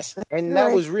 Yes. And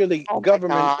that was really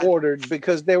government ordered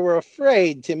because they were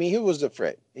afraid, Timmy. Who was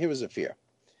afraid? Here was a fear.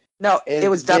 No, it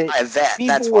was done by a vet.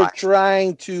 That's why. People were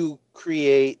trying to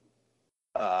create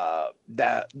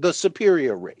the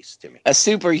superior race, Timmy. A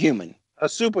superhuman. A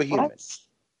superhuman. What?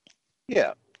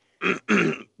 Yeah.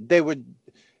 They were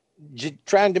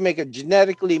trying to make a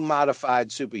genetically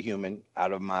modified superhuman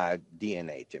out of my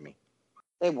DNA, Timmy.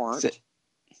 They weren't.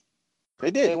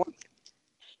 They did.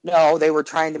 No, they were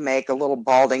trying to make a little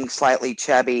balding, slightly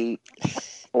chubby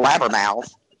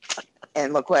blabbermouth.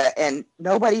 And look and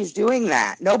nobody's doing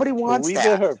that. Nobody wants that. We've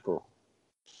been hurtful.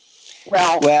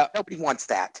 Well, nobody wants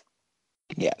that.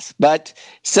 Yes. But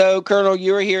so, Colonel,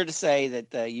 you're here to say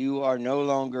that you are no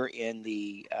longer in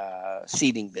the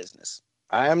seeding business.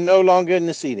 I am no longer in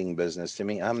the seeding business,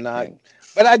 Timmy. I'm not. Okay.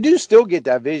 But I do still get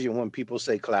that vision when people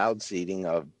say cloud seeding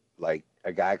of like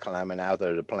a guy climbing out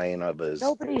of the plane of his,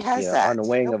 nobody has that. On the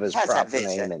wing nobody of his prop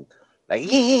plane and like,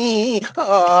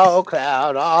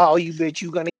 cloud, you bitch, you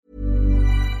gonna.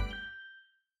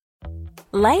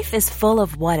 Life is full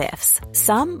of what ifs.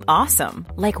 Some awesome,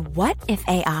 like what if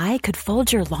AI could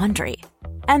fold your laundry?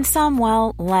 And some,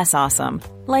 well, less awesome,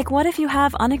 like what if you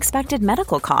have unexpected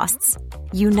medical costs?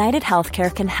 United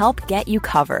Healthcare can help get you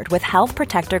covered with Health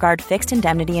Protector Guard fixed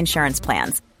indemnity insurance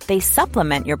plans. They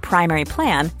supplement your primary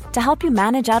plan to help you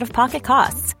manage out-of-pocket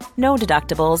costs. No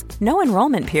deductibles, no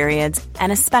enrollment periods,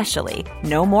 and especially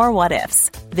no more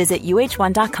what-ifs. Visit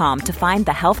UH1.com to find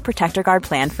the Health Protector Guard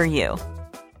plan for you.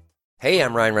 Hey,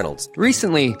 I'm Ryan Reynolds.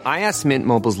 Recently, I asked Mint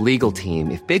Mobile's legal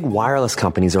team if big wireless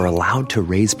companies are allowed to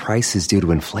raise prices due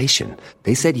to inflation.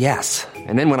 They said yes.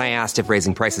 And then when I asked if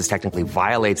raising prices technically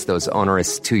violates those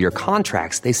onerous 2-year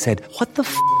contracts, they said, "What the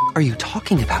f*** are you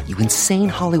talking about, you insane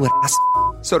Hollywood ass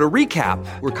f- So to recap,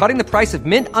 we're cutting the price of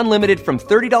Mint Unlimited from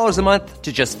 $30 a month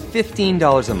to just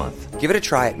 $15 a month. Give it a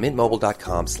try at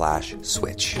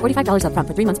mintmobile.com/switch. $45 up front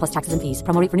for 3 months plus taxes and fees.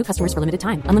 Promo rate for new customers for limited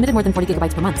time. Unlimited more than 40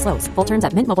 gigabytes per month. Slows full terms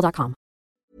at mintmobile.com.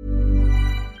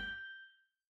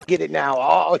 Get it now.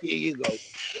 Oh, here you go.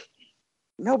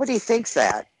 Nobody thinks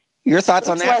that. Your thoughts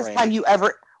on that,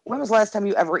 When was the last time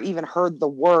you ever even heard the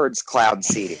words cloud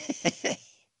seeding?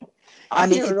 I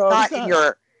mean, it's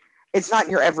not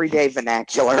in your everyday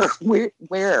vernacular.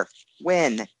 Where?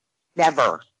 When?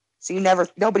 Never. So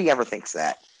nobody ever thinks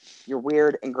that. You're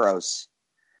weird and gross.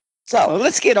 So well,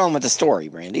 let's get on with the story,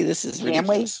 Brandy. This is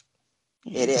ridiculous.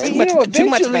 It is. Too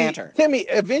much banter. Timmy,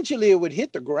 eventually it would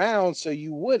hit the ground, so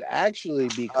you would actually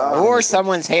be or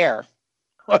someone's hair.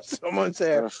 Or someone's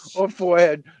hair or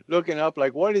forehead looking up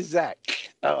like, what is that?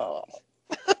 Oh.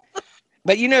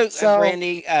 But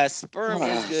Brandy, sperm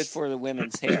is good for the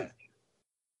women's hair.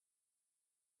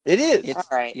 It is. All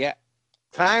right. Yeah.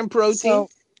 Time protein.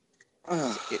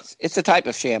 It's a type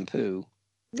of shampoo.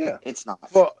 Yeah. It's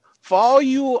not. For all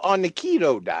you on the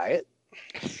keto diet.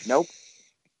 Nope.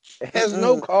 It has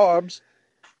no carbs.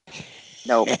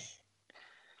 Nope.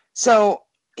 So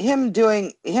him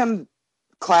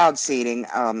cloud seeding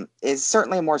is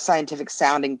certainly a more scientific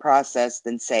sounding process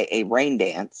than, say, a rain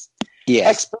dance. Yes.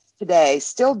 Experts today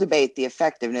still debate the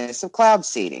effectiveness of cloud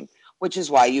seeding, which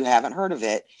is why you haven't heard of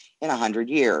it in 100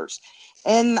 years.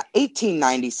 In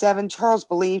 1897, Charles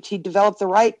believed he developed the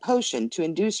right potion to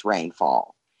induce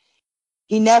rainfall.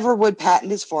 He never would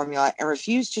patent his formula and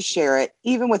refused to share it,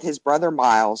 even with his brother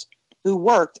Miles, who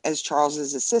worked as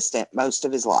Charles's assistant most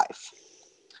of his life.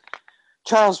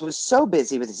 Charles was so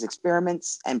busy with his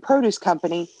experiments and produce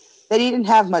company that he didn't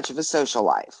have much of a social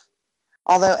life.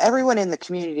 Although everyone in the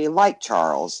community liked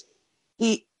Charles,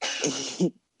 he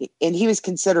was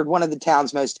considered one of the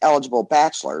town's most eligible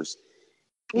bachelors.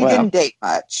 He didn't date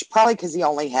much, probably because he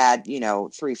only had,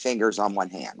 3 fingers on one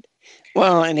hand.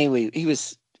 Well, and he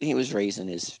was raising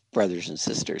his brothers and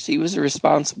sisters. He was a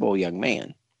responsible young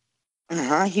man.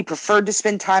 He preferred to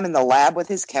spend time in the lab with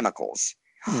his chemicals.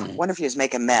 Wonder if he was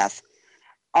making meth.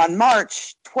 On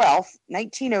March 12th,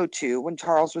 1902, when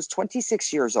Charles was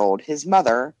 26 years old, his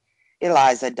mother,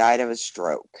 Eliza, died of a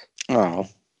stroke. Oh.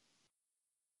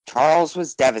 Charles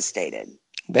was devastated.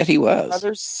 Bet he was.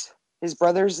 His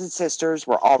brothers and sisters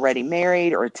were already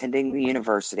married or attending the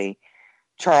university.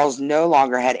 Charles no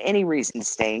longer had any reason to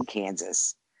stay in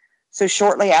Kansas. So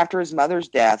shortly after his mother's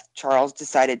death, Charles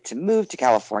decided to move to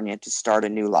California to start a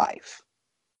new life.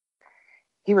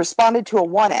 He responded to a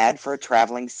want ad for a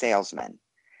traveling salesman.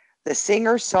 The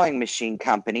Singer Sewing Machine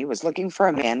Company was looking for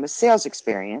a man with sales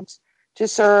experience to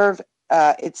serve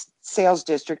its sales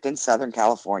district in Southern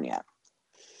California.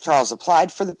 Charles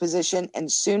applied for the position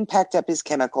and soon packed up his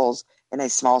chemicals in a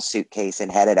small suitcase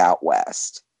and headed out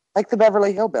west, like the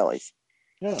Beverly Hillbillies.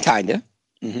 Yeah. Kinda.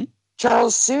 Mm-hmm.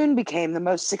 Charles soon became the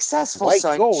most successful white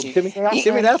sewing gold. machine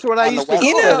Timmy, that's what I used to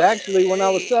call it, actually, when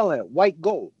I was selling it. White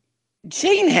gold.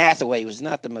 Jane Hathaway was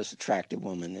not the most attractive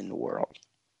woman in the world.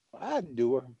 I'd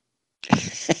do her.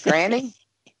 Granny?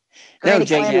 No,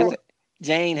 Jane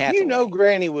Hathaway. You know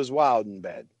Granny was wild in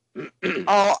bed.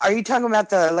 Oh, are you talking about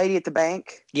the lady at the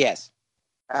bank? Yes.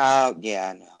 Oh,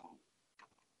 yeah,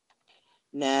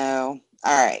 no.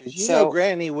 All right. You know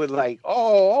Granny would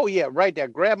oh yeah, right there.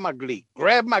 Grab my gleek.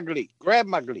 Grab my gleek. Grab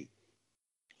my gleek.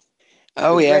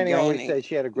 Oh, yeah. Granny always said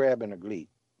she had a grab and a gleek.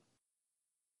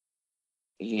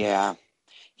 Yeah.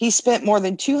 He spent more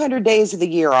than 200 days of the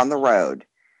year on the road.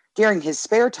 During his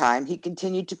spare time, he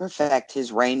continued to perfect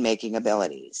his rain-making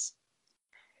abilities.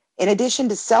 In addition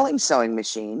to selling sewing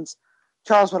machines,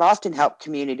 Charles would often help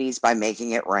communities by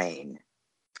making it rain.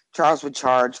 Charles would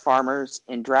charge farmers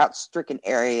in drought-stricken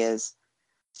areas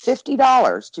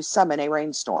 $50 to summon a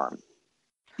rainstorm.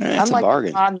 That's a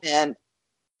bargain.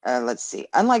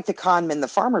 Unlike the con men the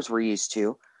farmers were used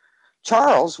to,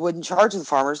 Charles wouldn't charge the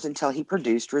farmers until he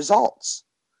produced results.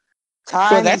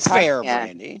 That's fair,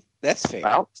 Brandy. That's fair.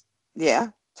 Well, yeah,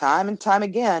 time and time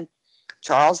again,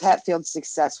 Charles Hatfield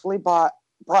successfully brought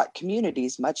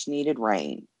communities much-needed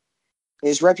rain.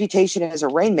 His reputation as a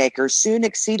rainmaker soon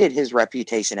exceeded his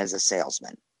reputation as a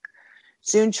salesman.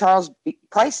 Soon, Charles'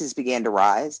 prices began to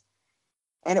rise,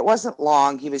 and it wasn't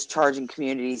long he was charging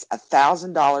communities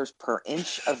 $1,000 per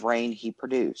inch of rain he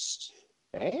produced.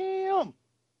 Damn.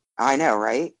 I know,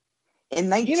 right? In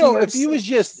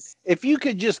 1906, if you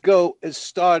could just go and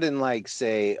start in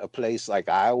say a place like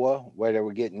Iowa where they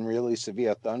were getting really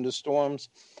severe thunderstorms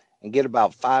and get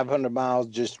about 500 miles,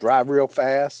 just drive real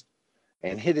fast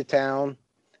and hit a town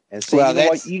and say,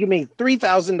 you give me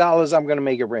 $3,000, I'm going to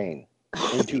make it rain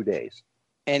in 2 days.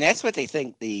 And that's what they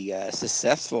think the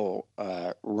successful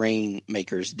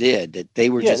rainmakers did. That they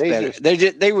were Yeah, just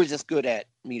better. They were just good at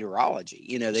meteorology.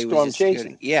 You know, they were storm just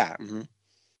chasing. good. Yeah. Mm-hmm.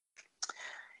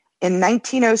 In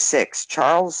 1906,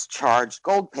 Charles charged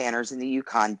gold panners in the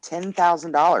Yukon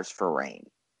 $10,000 for rain.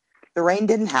 The rain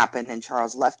didn't happen, and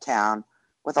Charles left town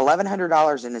with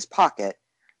 $1,100 in his pocket,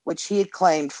 which he had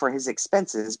claimed for his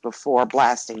expenses before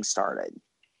blasting started.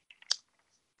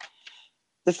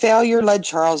 The failure led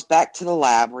Charles back to the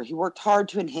lab, where he worked hard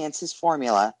to enhance his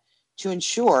formula to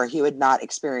ensure he would not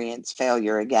experience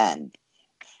failure again.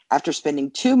 After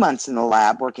spending 2 months in the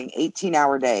lab working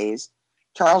 18-hour days,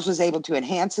 Charles was able to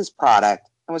enhance his product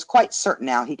and was quite certain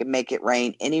now he could make it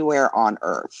rain anywhere on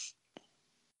Earth.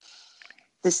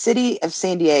 The city of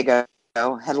San Diego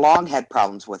had long had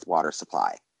problems with water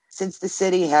supply. Since the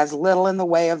city has little in the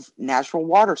way of natural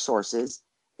water sources,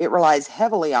 it relies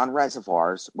heavily on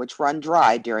reservoirs, which run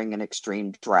dry during an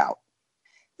extreme drought.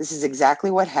 This is exactly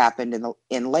what happened in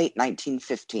late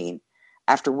 1915,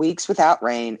 after weeks without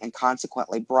rain, and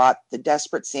consequently brought the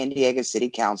desperate San Diego City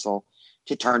Council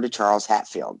to turn to Charles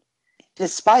Hatfield,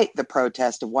 despite the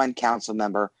protest of one council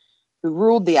member who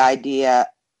ruled the idea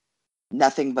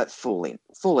nothing but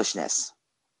foolishness.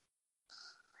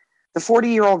 The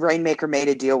 40-year-old rainmaker made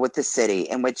a deal with the city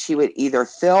in which he would either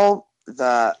fill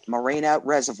the Marina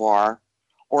Reservoir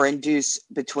or induce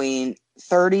between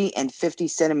 30 and 50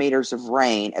 centimeters of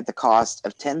rain at the cost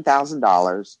of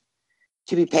 $10,000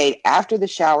 to be paid after the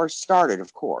showers started,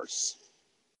 of course.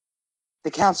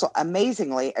 The council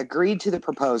amazingly agreed to the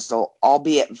proposal,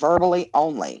 albeit verbally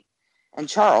only, and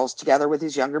Charles, together with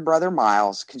his younger brother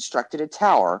Miles, constructed a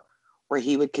tower where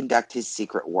he would conduct his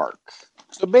secret work.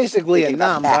 So basically, a Thinking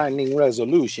about that. non-binding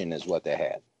resolution is what they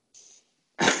had.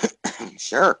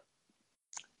 Sure.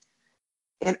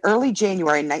 In early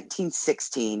January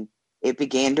 1916, it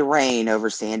began to rain over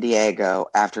San Diego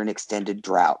after an extended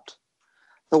drought.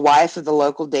 The wife of the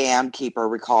local dam keeper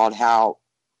recalled how,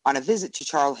 on a visit to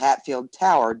Charles Hatfield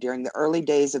Tower during the early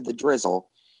days of the drizzle,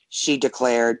 she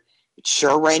declared, "It's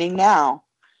sure raining now,"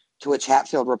 to which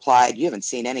Hatfield replied, "You haven't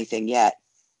seen anything yet.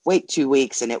 Wait 2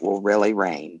 weeks and it will really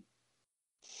rain."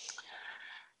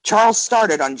 Charles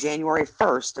started on January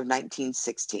 1st of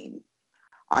 1916.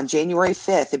 On January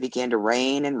 5th, it began to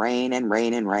rain and rain and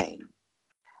rain and rain.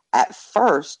 At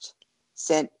first,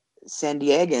 San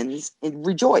Diegans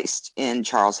rejoiced in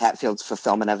Charles Hatfield's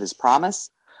fulfillment of his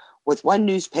promise, with one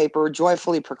newspaper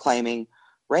joyfully proclaiming,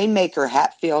 "Rainmaker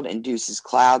Hatfield induces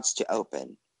clouds to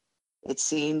open." It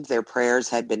seemed their prayers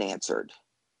had been answered.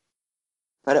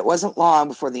 But it wasn't long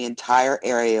before the entire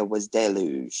area was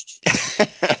deluged.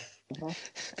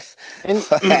 And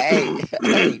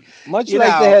Hey, much you like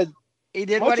know, they had, he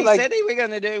did much what he like- said he was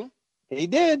going to do. he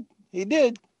did.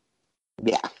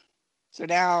 Yeah, So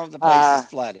now the place is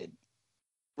flooded.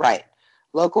 right.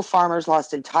 Local farmers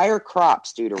lost entire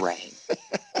crops due to rain.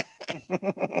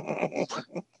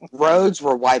 Roads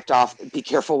were wiped off. Be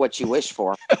careful what you wish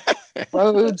for.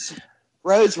 Roads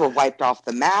were wiped off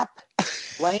the map.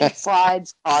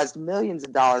 Landslides caused millions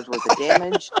of dollars worth of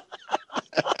damage.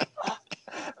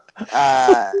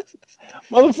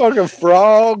 Motherfucking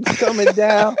frogs coming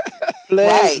down.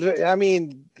 Right. I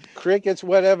mean, crickets,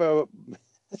 whatever.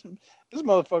 This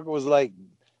motherfucker was like,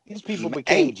 these people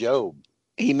became Hey. Job.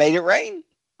 He made it rain.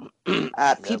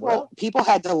 People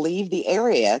had to leave the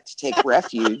area to take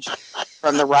refuge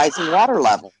from the rising water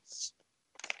levels.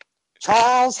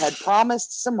 Charles had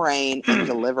promised some rain and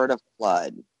delivered a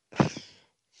flood.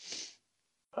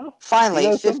 Finally, You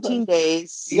know 15 something?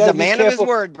 days. He's gotta a be man of his careful.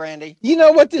 word, Brandy. You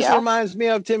know what this Yeah. reminds me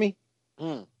of, Timmy?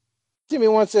 Mm. Timmy,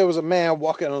 once there was a man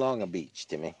walking along a beach,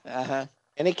 Timmy, Uh-huh.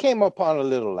 and he came upon a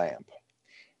little lamp,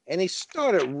 and he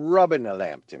started rubbing the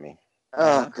lamp, Timmy,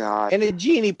 Oh, God. and a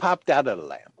genie popped out of the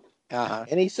lamp, Uh-huh.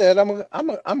 and he said,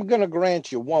 I'm gonna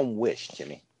grant you one wish,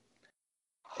 Timmy."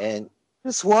 And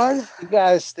This one? you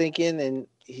guys thinking, and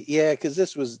yeah, because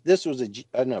this was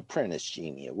an apprentice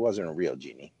genie. It wasn't a real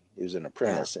genie. He was an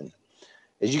apprentice, and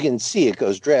as you can see, it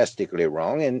goes drastically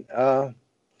wrong. And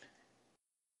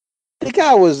the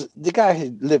guy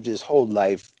had lived his whole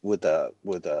life with a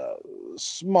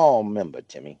small member,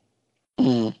 Timmy.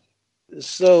 Mm.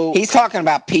 So He's talking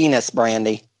about penis,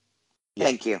 Brandy.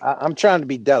 Thank you. I'm trying to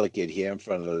be delicate here in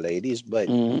front of the ladies, but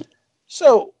Mm.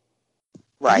 so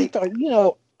he Right. thought,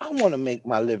 I want to make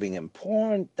my living in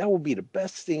porn. That would be the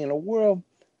best thing in the world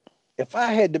if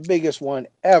I had the biggest one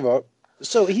ever.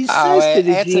 So he says to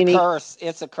the it's genie, a curse.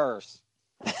 It's a curse.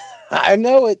 I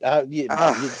know it.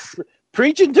 You're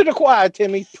preaching to the choir,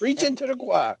 Timmy. Preaching to the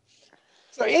choir.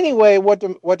 So anyway, what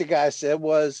the guy said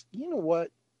was, you know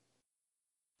what?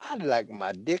 I'd like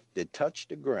my dick to touch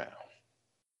the ground.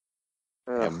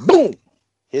 and boom,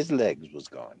 his legs was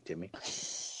gone, Timmy.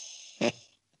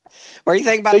 What do you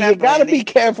think about So that, you got to Brandy? be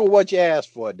careful what you ask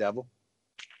for, devil.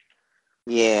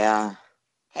 Yeah.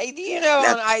 Hey, do you know on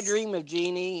That's- I Dream of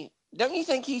Jeannie, don't you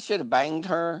think he should have banged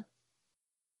her?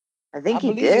 I think I he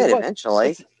believe did it was.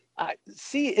 eventually.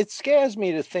 See, it scares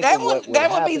me to think That of what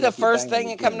would be the if he first banged thing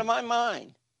that the come to genie. my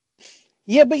mind.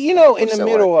 Yeah, but you know, in course the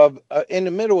it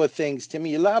would. middle of things,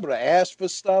 Timmy, you're liable to ask for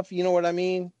stuff. You know what I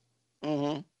mean?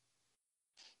 Mm-hmm.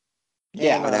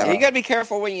 Yeah, And whatever. you got to be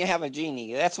careful when you have a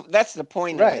genie. That's the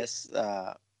point of Right. this.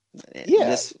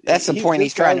 Yeah, That's the point this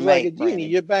he's guy trying to was like a make, genie. Brandon.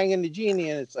 You're banging the genie,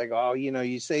 and it's like, oh,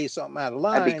 you say something out of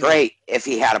line. That'd be great if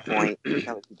he had a point.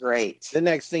 That would be great. The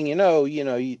next thing you know,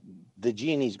 the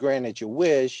genie's granted your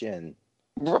wish, and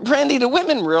Brandy, do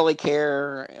women really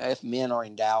care if men are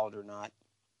endowed or not?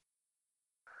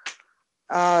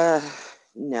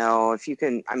 No, if you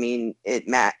can, I mean,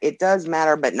 it does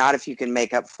matter, but not if you can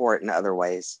make up for it in other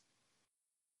ways.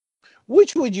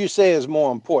 which would you say is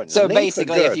more important? So length or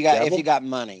basically, girth, if devil? you got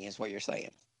money, is what you're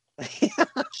saying.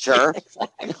 Sure,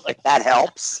 Exactly. that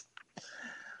helps.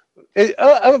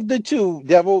 Of the two,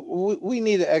 devil, we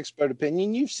need an expert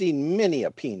opinion. You've seen many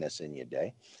a penis in your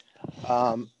day.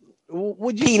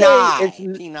 Would you say it's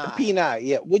penile?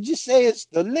 Yeah. Would you say it's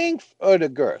the length or the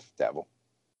girth, devil?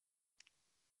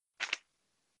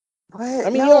 What? I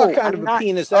mean, No, you're kind I'm of a not.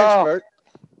 penis Oh, expert.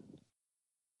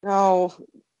 no,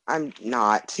 I'm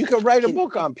not. You could write a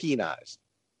book on penis.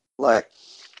 Look,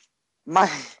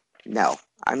 no,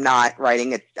 I'm not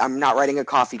writing a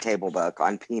coffee table book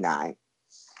on peni.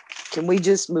 Can we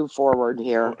just move forward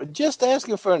here? Just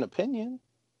asking for an opinion.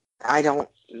 I don't.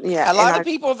 Yeah, A lot of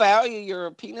people value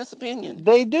your penis opinion.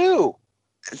 They do.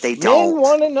 They Men don't.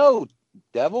 want to know,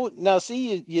 devil. Now,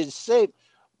 see, you say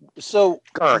so.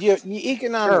 Girth. Your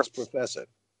economics Girth. professor,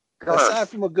 Girth aside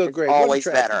from a good is grade, what always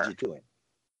attracted better. you to him?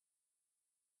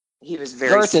 He was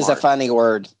very Girth smart. is a funny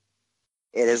word.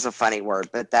 It is a funny word,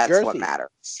 but that's what Girthy.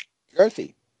 matters.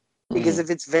 Girthy. Because if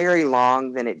it's very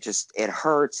long, then it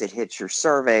hurts. It hits your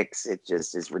cervix. It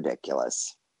just is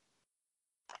ridiculous.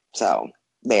 So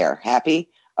there, happy?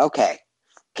 Okay.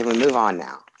 Can we move on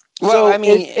now? Well, So I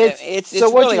mean, it's so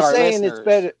what really you're our saying.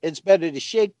 listeners. It's better to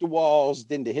shake the walls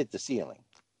than to hit the ceiling.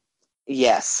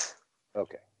 Yes.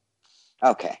 Okay.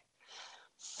 Okay.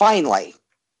 Finally.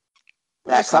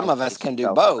 Well, some of us can do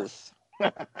both.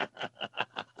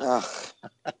 Ugh.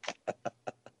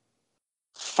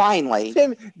 Finally.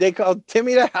 They call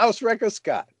Timmy the House Wrecker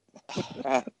Scott.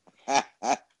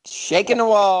 Shaking the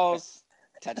walls,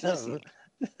 touching the ceiling.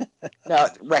 No,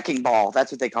 Wrecking Ball.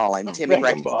 That's what they call him. Timmy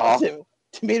Wrecking Ball.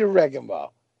 Timmy the Wrecking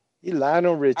Ball. You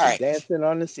Lionel Richie All right. dancing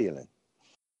on the ceiling.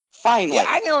 Finally. Yeah,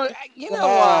 I know. You know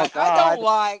what? I don't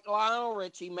like Lionel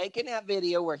Richie making that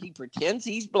video where he pretends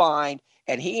he's blind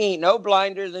and he ain't no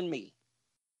blinder than me.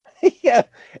 Yeah,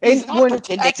 He's and not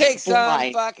pretending That takes he's some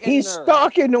blind. fucking he's nerve.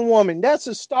 stalking the woman. That's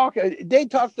a stalker. They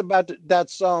talked about that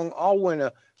song all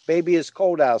winter. Baby, it's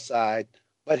cold outside.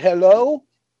 But hello,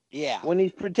 Yeah. when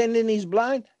he's pretending he's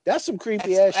blind, that's some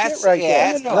creepy ass shit that's- right yeah,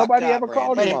 there. that's Nobody fucked up, ever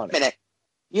called Wait him a on it. minute.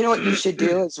 You know what you should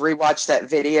do is rewatch that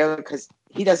video because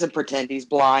he doesn't pretend he's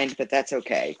blind, but that's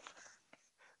okay.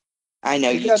 I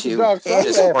know He you got the two dark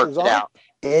just sunglasses worked it on. out.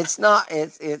 It's not.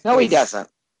 No, he doesn't.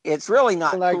 It's really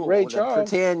not Like cool Ray to Charles.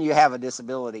 pretend you have a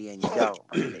disability and you don't.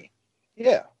 Randy.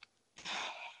 Yeah.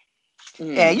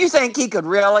 Yeah, you think he could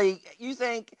really? You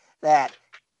think that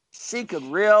she could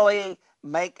really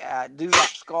do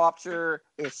that sculpture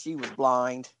if she was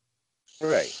blind?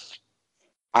 Right.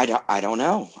 I don't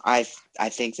know. I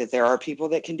think that there are people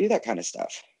that can do that kind of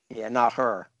stuff. Yeah, not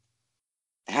her.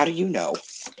 How do you know?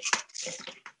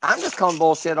 I'm just calling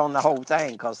bullshit on the whole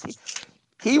thing because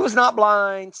he was not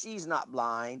blind, she's not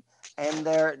blind, and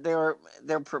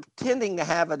they're pretending to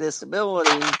have a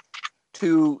disability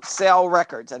to sell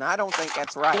records, and I don't think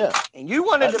that's right. Yeah. And you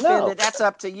want to defend No. it, that's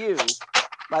up to you.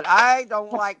 But I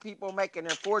don't like people making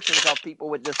their fortunes off people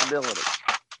with disabilities.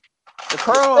 The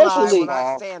Colonel and I will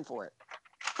not stand for it.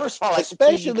 First of all,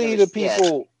 Especially the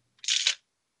people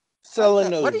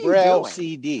selling What are those you Braille doing?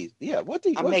 CDs. Yeah,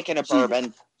 I'm making a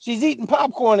bourbon. She's eating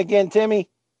popcorn again, Timmy.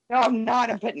 No, I'm not.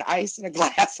 I'm putting ice in a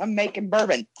glass. I'm making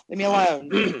bourbon. Leave me alone.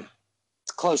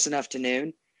 It's close enough to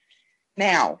noon.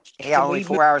 Now, Yeah, only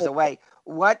 4 hours away.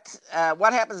 What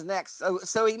happens next?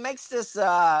 So he makes this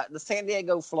the San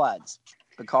Diego floods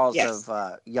because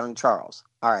of young Charles.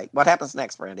 All right, what happens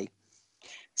next, Randy?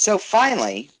 So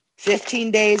finally,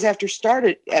 15 days after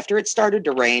it started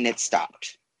to rain, it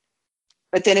stopped.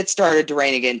 But then it started to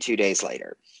rain again 2 days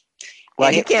later. Well,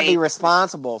 And he it can't be rained-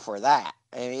 responsible for that.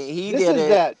 I mean, he This did is it.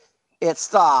 that. It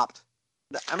stopped.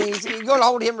 I mean, you're going to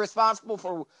hold him responsible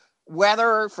for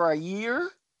weather for a year?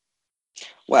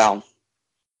 Well,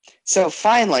 so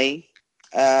finally,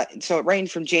 so it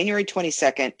rained from January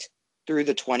 22nd through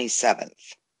the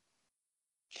 27th.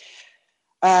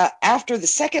 After the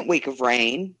second week of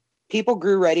rain, people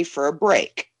grew ready for a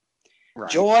break. Right.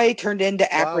 Joy turned into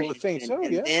Well, I would apprehension,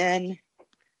 think so, yeah.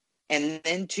 and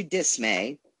then to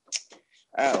dismay.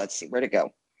 Let's see, where'd it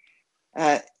go?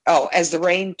 As the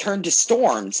rain turned to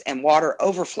storms and water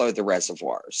overflowed the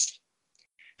reservoirs.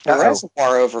 The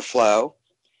reservoir overflow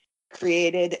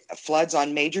created floods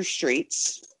on major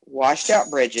streets, washed out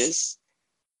bridges,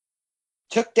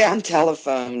 took down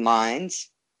telephone lines,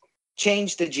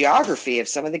 changed the geography of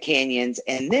some of the canyons,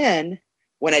 and then,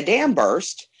 when a dam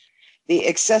burst, the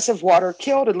excessive water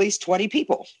killed at least 20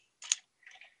 people.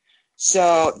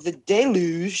 So the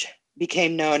deluge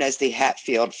became known as the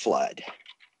Hatfield Flood,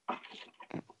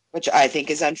 which I think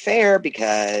is unfair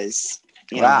because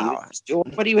he was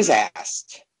doing what he was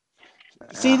asked.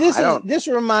 See, this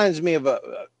reminds me of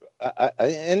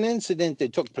an incident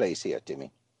that took place here,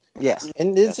 Timmy. Yes.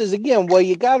 And this is, again, well,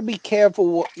 you got to be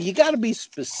careful. You got to be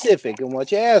specific in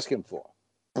what you're asking for.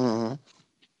 Mm-hmm.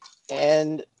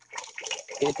 And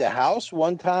at the house,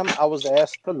 one time I was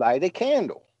asked to light a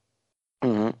candle.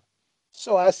 Mm-hmm.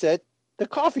 So I set the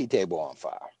coffee table on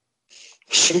fire.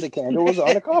 And the candle was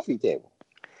on the coffee table.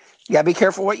 You got to be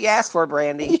careful what you ask for,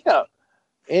 Brandy. Yeah.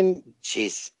 And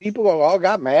people all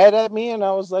got mad at me, and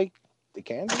I was like, the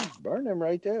candle's burning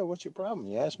right there. What's your problem?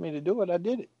 You asked me to do it. I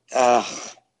did it.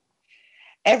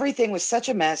 Everything was such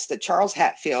a mess that Charles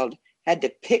Hatfield had to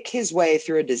pick his way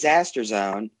through a disaster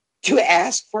zone to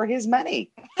ask for his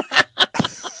money.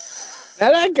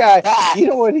 Now that guy, you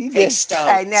know what he did?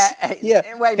 Him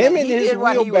and his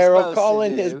wheelbarrow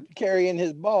carrying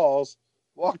his balls,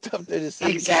 walked up to the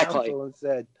city council and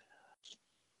said,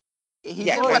 he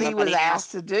did what he was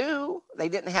asked to do. They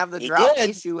didn't have the drought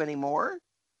issue anymore.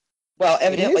 Well,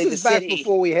 evidently this is back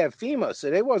before we had FEMA, so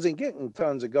they wasn't getting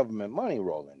tons of government money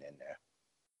rolling in there.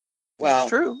 Well, it's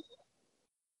true.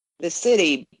 The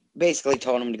city basically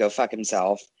told him to go fuck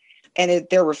himself, and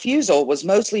their refusal was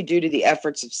mostly due to the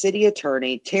efforts of city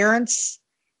attorney Terrence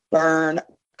Byrne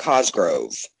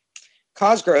Cosgrove.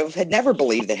 Cosgrove had never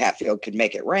believed that Hatfield could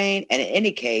make it rain, and in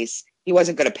any case, he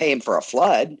wasn't going to pay him for a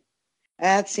flood.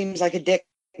 That seems like a dick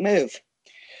move.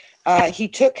 He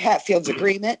took Hatfield's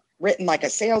agreement, written like a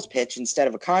sales pitch instead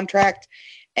of a contract,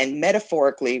 and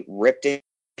metaphorically ripped it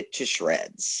to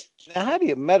shreds. Now, how do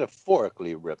you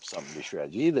metaphorically rip something to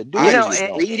shreds? You either do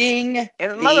reading.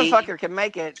 And a motherfucker can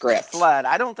make it flood.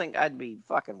 I don't think I'd be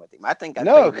fucking with him. I think I'd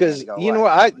because you know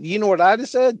what I'd have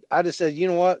said? I'd have said, you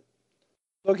know what?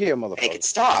 Look here, motherfucker. Make it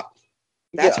stop.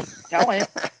 That's what I'm telling him.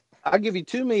 I'll give you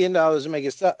 $2 million to make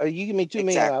it stop. Or you give me $2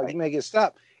 million to make it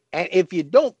stop. And if you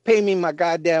don't pay me my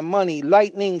goddamn money,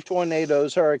 lightning,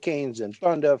 tornadoes, hurricanes, and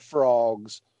thunder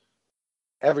frogs,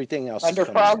 everything else. Thunder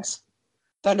frogs?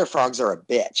 Thunder frogs are a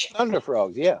bitch. Thunder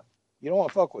frogs, yeah. You don't want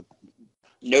to fuck with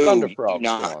thunder frogs.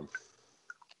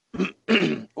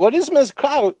 Well, this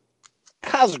Mr.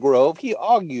 Cosgrove, he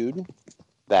argued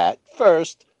that,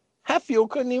 first,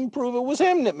 Hatfield couldn't even prove it was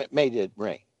him that made it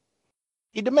rain.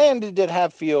 He demanded that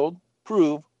Hatfield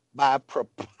prove by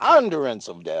preponderance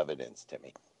of the evidence,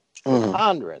 Timmy.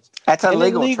 Preponderance. That's a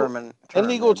legal term. In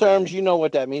legal terms, you know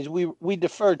what that means. We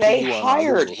defer to you. They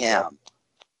hired him.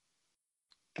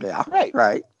 Yeah.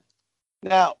 Right.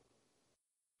 Now,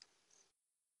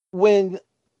 when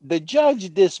the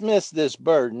judge dismissed this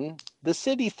burden, the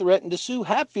city threatened to sue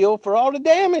Hatfield for all the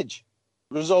damage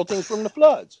resulting from the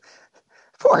floods.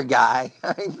 Poor guy.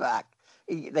 I mean, fuck.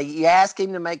 You ask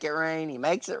him to make it rain, he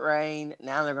makes it rain,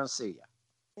 now they're going to sue you.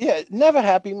 Yeah, never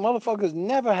happy. Motherfuckers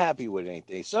never happy with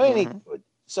anything.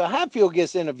 So Hatfield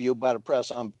gets interviewed by the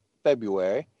press on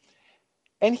February,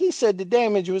 and he said the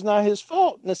damage was not his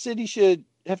fault, and the city should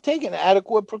have taken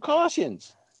adequate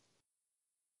precautions.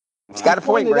 He's got a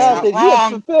point, He pointed out that he had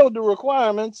fulfilled the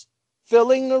requirements,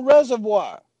 filling the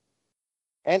reservoir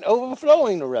and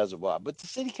overflowing the reservoir, but the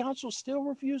city council still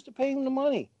refused to pay him the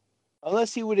money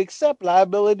unless he would accept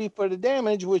liability for the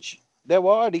damage, which there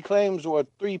were already claims were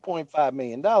 $3.5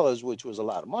 million, which was a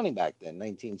lot of money back then,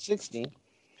 1916.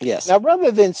 Yes. Now, rather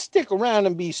than stick around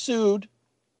and be sued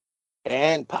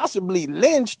and possibly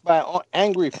lynched by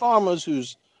angry farmers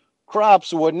whose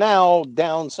crops were now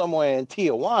down somewhere in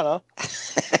Tijuana,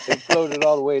 they floated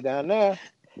all the way down there.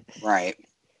 Right.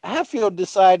 Hatfield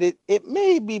decided it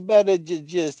may be better to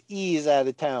just ease out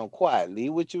of town quietly,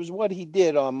 which was what he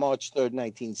did on March 3rd,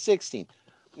 1916.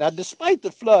 Now, despite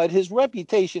the flood, his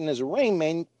reputation as a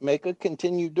rainmaker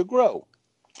continued to grow.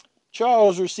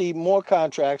 Charles received more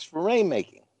contracts for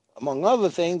rainmaking. Among other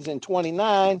things, in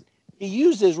 1929, He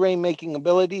used his rainmaking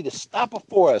ability to stop a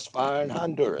forest fire in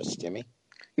Honduras, Timmy.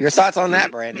 Your thoughts on that,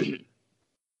 Brandy?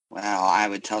 Well, I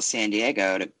would tell San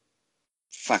Diego to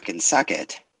fucking suck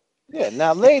it. Yeah,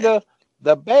 now later,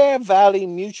 the Bear Valley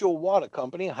Mutual Water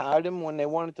Company hired him when they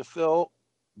wanted to fill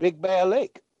Big Bear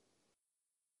Lake.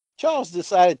 Charles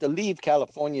decided to leave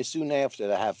California soon after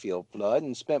the Hatfield flood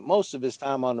and spent most of his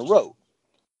time on the road,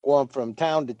 going from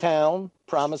town to town,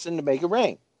 promising to make it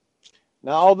rain.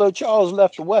 Now, although Charles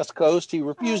left the West Coast, he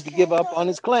refused to give up on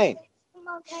his claim.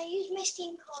 Okay, use my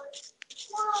SIM card.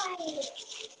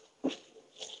 Why?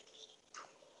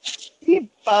 He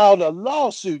filed a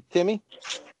lawsuit, Timmy.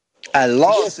 A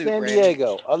lawsuit, San Brandy.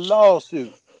 Diego, a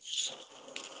lawsuit.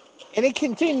 And it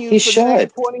continued He for the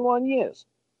next should. 21 years.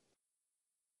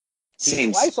 He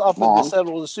Seems twice offered long. to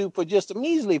settle the suit for just a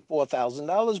measly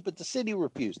 $4,000, but the city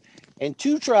refused. In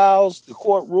 2 trials, the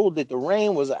court ruled that the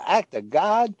rain was an act of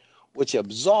God, which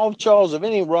absolved Charles of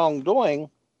any wrongdoing,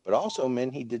 but also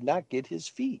meant he did not get his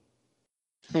fee.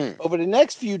 Over the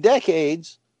next few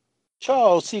decades,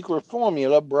 Charles' secret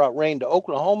formula brought rain to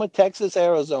Oklahoma, Texas,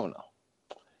 Arizona.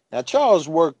 Now, Charles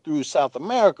worked through South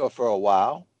America for a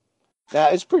while. Now,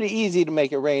 it's pretty easy to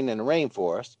make it rain in the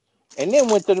rainforest, and then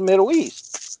went to the Middle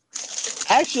East.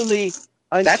 Actually,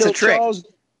 That's a trick.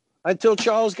 Until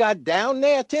Charles got down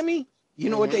there, Timmy, you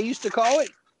know what they used to call it?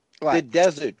 What? The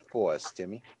desert forest,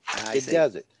 Timmy. I The see.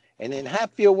 desert. And then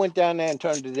Hatfield went down there and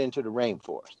turned it into the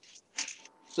rainforest.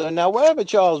 So now wherever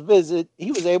Charles visited,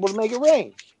 he was able to make it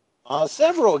rain. On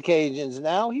several occasions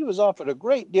now, he was offered a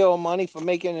great deal of money for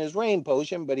making his rain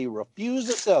potion, but he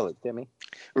refused to sell it, Timmy.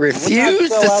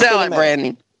 Refused to sell it,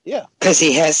 Brandy. Yeah. Because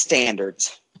he has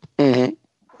standards. Mm-hmm.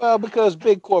 Well, because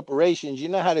big corporations, you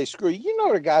know how they screw you. You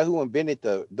know the guy who invented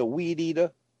the weed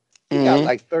eater? He got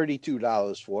like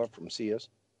 $32 for it from Sears.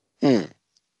 Yeah,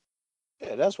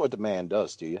 that's what the man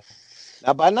does to you.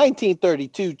 Now, by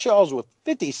 1932, Charles was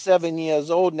 57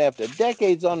 years old, and after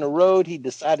decades on the road, he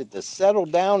decided to settle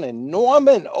down in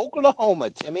Norman, Oklahoma,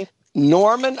 Timmy.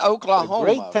 Norman, Oklahoma.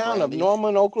 The great town of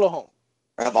Norman, Oklahoma.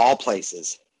 Of all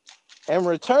places. And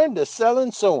returned to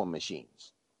selling sewing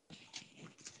machines.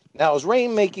 Now, his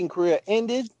rainmaking career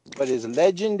ended, but his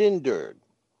legend endured.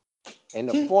 In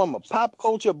the form of pop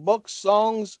culture, books,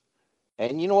 songs,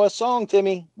 and you know what song,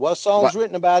 Timmy? What song's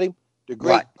written about him? The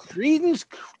great Creedence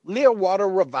Clearwater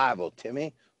Revival,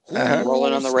 Timmy.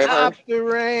 Rolling on the river. Stop the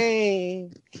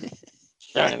rain.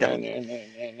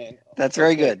 That's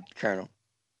very good, Colonel.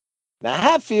 Now,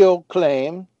 Hatfield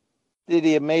claimed that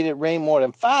he had made it rain more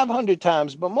than 500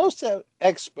 times, but most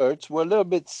experts were a little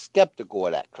bit skeptical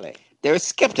of that claim. They're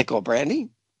skeptical, Brandy,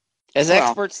 as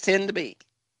experts tend to be.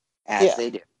 As they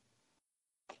do.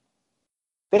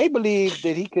 They believed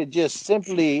that he could just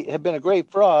simply have been a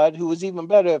great fraud who was even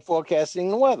better at forecasting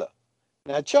the weather.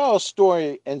 Now, Charles'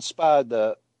 story inspired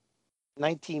the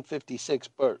 1956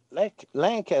 Burt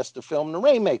Lancaster film, The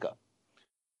Rainmaker.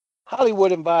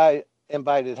 Hollywood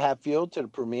invited Hatfield to the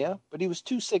premiere, but he was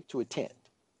too sick to attend.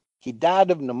 He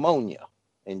died of pneumonia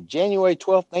on January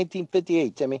 12,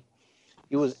 1958, Timmy.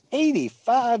 He was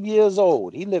 85 years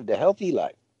old. He lived a healthy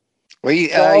life. Well,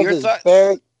 Charles your is thoughts?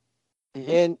 buried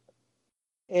in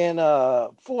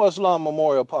Forest Lawn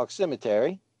Memorial Park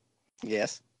Cemetery.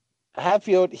 Yes.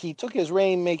 Hatfield, he took his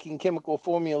rainmaking chemical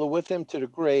formula with him to the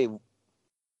grave.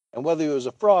 And whether he was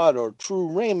a fraud or a true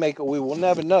rainmaker, we will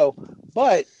never know.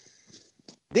 But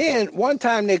then one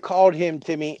time they called him,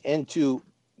 Timmy,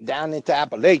 down into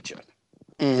Appalachia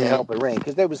to help it rain,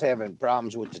 because they was having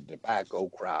problems with the tobacco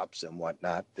crops and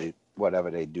whatnot, whatever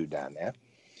they do down there.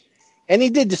 And he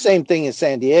did the same thing in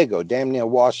San Diego, damn near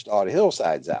washed all the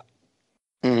hillsides out.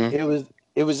 It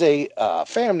was a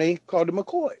family called the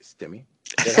McCoys, Timmy.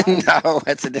 No,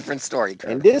 that's a different story,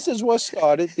 Colonel. And this is what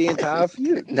started the entire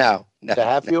feud. No. The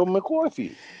Hatfield McCoy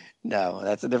feud. No,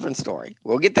 that's a different story.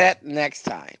 We'll get that next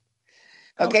time.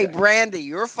 Okay, Brandy,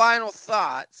 your final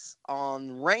thoughts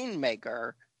on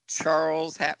Rainmaker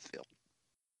Charles Hatfield.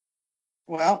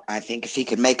 Well, I think if he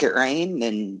could make it rain,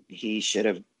 then he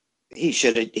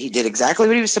did exactly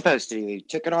what he was supposed to do. He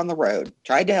took it on the road,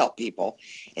 tried to help people,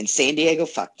 and San Diego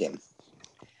fucked him.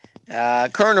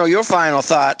 Colonel, your final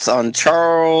thoughts on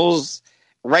Charles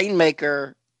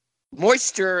Rainmaker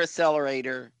Moisture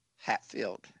Accelerator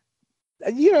Hatfield.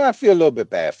 You know, I feel a little bit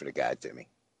bad for the guy, Timmy.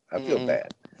 I feel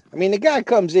bad. I mean, the guy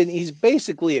comes in, he's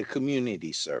basically a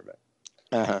community servant.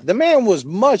 The man was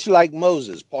much like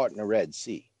Moses parting the Red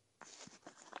Sea.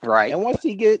 Right. And once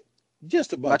he get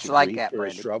just a bunch of grief for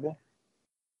his trouble.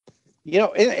 You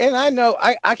know, and I know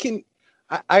I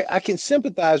can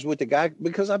sympathize with the guy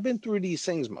because I've been through these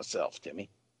things myself, Timmy.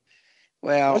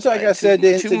 Well, it's like I said,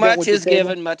 too much is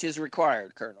given, much is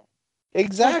required, Colonel.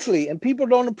 Exactly. And people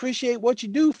don't appreciate what you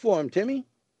do for them, Timmy.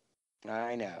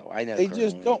 I know. They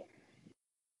just don't.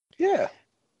 Yeah.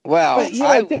 Well,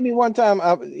 But, Timmy, one time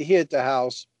here at the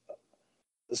house,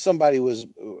 somebody was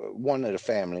one of the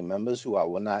family members, who I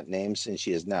will not name since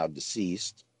she is now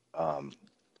deceased,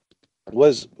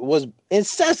 was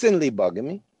incessantly bugging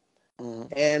me.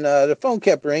 Mm-hmm. And the phone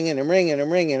kept ringing and ringing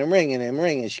and ringing and ringing and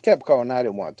ringing. She kept calling. I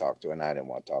didn't want to talk to her, and I didn't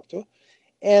want to talk to her.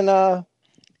 And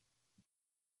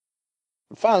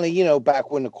finally,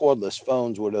 back when the cordless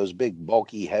phones were those big,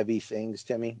 bulky, heavy things,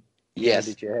 Timmy, yes,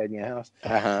 that you had in your house.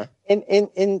 Uh-huh.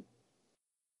 And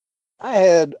I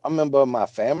had a member of my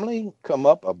family come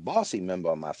up, a bossy member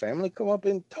of my family, come up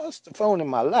and toss the phone in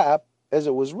my lap as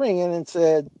it was ringing and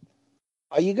said,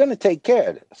 "Are you going to take care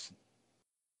of this?"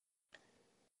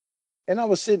 And I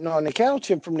was sitting on the couch,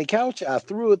 and from the couch, I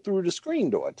threw it through the screen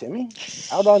door, Timmy,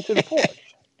 out onto the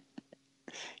porch.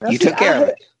 You took care of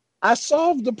it. I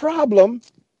solved the problem,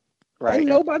 right? And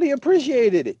nobody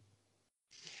appreciated it.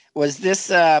 Was this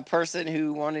person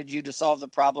who wanted you to solve the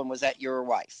problem, was that your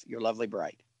wife, your lovely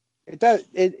bride? At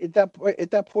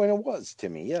that point, it was,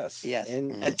 Timmy. Yes. Yes.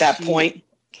 And at that point,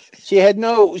 she had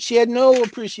no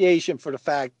appreciation for the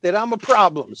fact that I'm a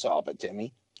problem solver,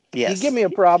 Timmy. Yes. You give me a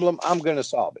problem, I'm going to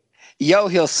solve it.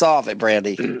 He'll solve it,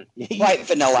 Brandy. Right,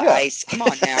 Vanilla Ice. Come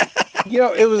on now.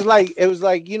 It was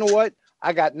like, you know what?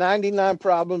 I got 99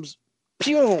 problems.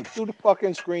 Pew, through the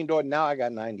fucking screen door. Now I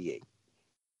got 98.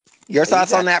 Your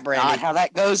thoughts on that, Brandy? Not how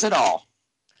that goes at all.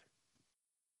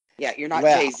 Yeah, you're not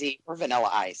Jay-Z or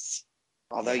Vanilla Ice.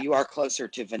 Although you are closer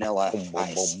to Vanilla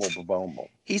Ice.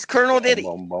 He's Colonel Diddy.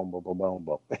 I'm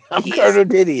Colonel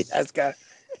Diddy. That's got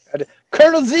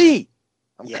Colonel Z.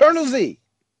 I'm Colonel Z.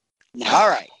 All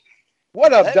right.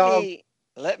 What up, dog?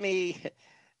 Let me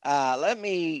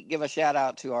give a shout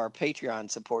out to our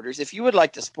Patreon supporters. If you would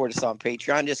like to support us on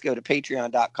Patreon, just go to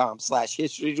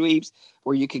patreon.com/historydweebs,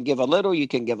 where you can give a little, you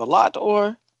can give a lot,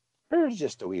 or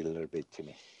just a wee little bit to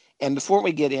me. And before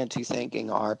we get into thanking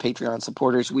our Patreon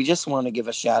supporters, we just want to give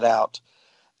a shout out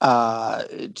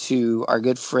to our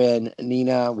good friend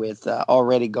Nina with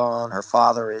Already Gone. Her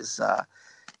father is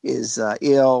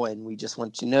ill, and we just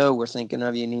want you to know we're thinking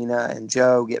of you, Nina, and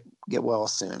Joe. Get well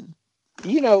soon.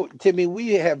 Timmy,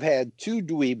 we have had two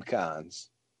Dweeb Cons.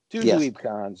 Dweeb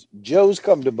Cons. Joe's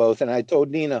come to both, and I told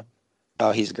Nina,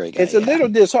 oh, he's a great guy. It's a little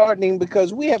disheartening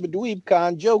because we have a Dweeb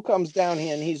Con. Joe comes down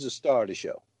here, and he's the star of the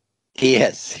show. He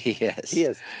is.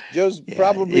 Joe's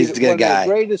probably one of the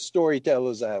greatest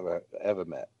storytellers I ever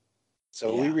met.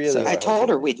 So we really. I told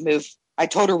her we'd move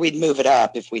it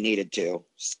up if we needed to.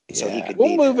 So he could.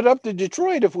 We'll move it up to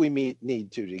Detroit if we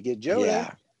need to get Joe.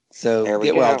 Yeah. So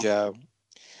get well, Joe.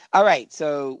 All right.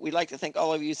 So we'd like to thank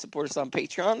all of you supporters on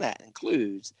Patreon. That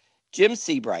includes Jim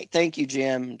Seabright. Thank you,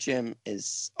 Jim. Jim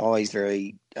is always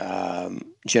very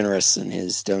generous in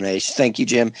his donations. Thank you,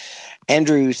 Jim.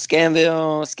 Andrew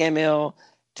Scamill,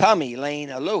 Tommy Lane,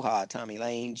 aloha, Tommy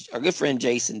Lane, our good friend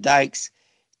Jason Dykes,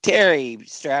 Terry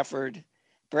Strafford,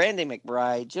 Brandy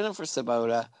McBride, Jennifer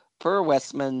Sabota, Per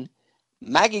Westman,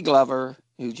 Maggie Glover,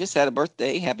 who just had a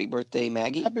birthday. Happy birthday,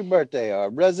 Maggie. Happy birthday, our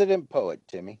resident poet,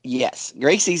 Timmy. Yes.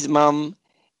 Gracie's mom,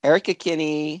 Erica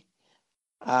Kinney,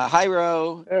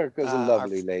 Hyro. Erica's a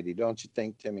lovely lady, don't you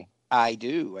think, Timmy? I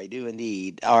do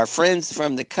indeed. Our friends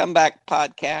from the Comeback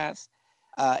Podcast,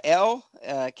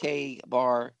 K.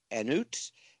 Bar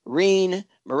Anut, Reen,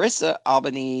 Marissa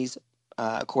Albanese,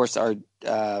 of course, our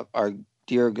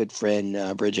dear good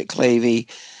friend Bridget Clavey,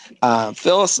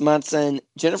 Phyllis Munson,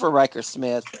 Jennifer Riker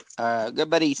Smith, good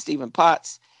buddy Stephen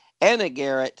Potts, Anna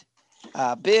Garrett,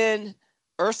 Ben,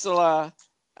 Ursula,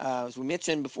 as we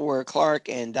mentioned before, Clark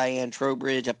and Diane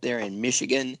Trowbridge up there in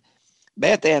Michigan,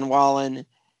 Beth Ann Wallen,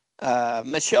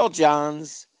 Michelle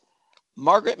Johns,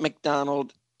 Margaret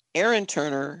McDonald, Aaron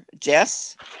Turner,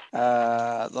 Jess,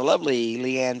 the lovely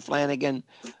Leanne Flanagan,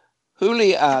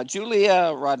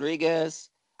 Julia Rodriguez,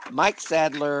 Mike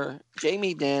Sadler,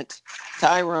 Jamie Dent,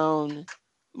 Tyrone,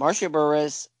 Marcia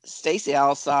Burris, Stacy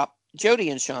Alsop,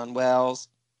 Jody and Sean Wells,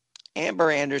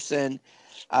 Amber Anderson,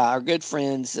 our good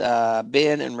friends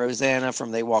Ben and Rosanna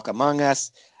from They Walk Among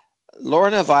Us,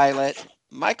 Lorna Violet,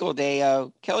 Michael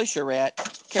Deo, Kelly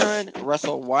Charette, Karen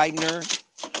Russell Widener,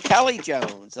 Callie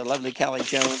Jones, the lovely Callie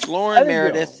Jones, Lauren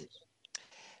Meredith,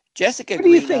 Jessica What do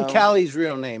you Greeno. think Callie's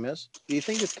real name is? Do you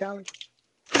think it's Callie?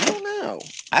 I don't know.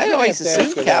 I always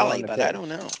assume Callie, but I don't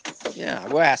know. Yeah,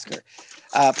 we'll ask her.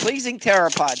 Pleasing Terror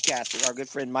Podcast with our good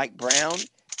friend Mike Brown,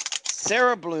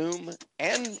 Sarah Bloom,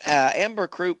 and Amber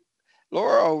Croup,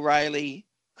 Laura O'Reilly,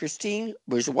 Christine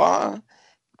Bourgeois,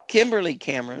 Kimberly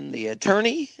Cameron, the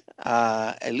attorney,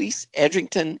 Elise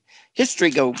Edrington,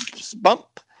 History Goes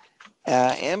Bump,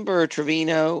 Amber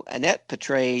Trevino, Annette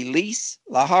Petray, Lise,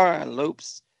 Lahara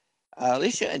Lopes,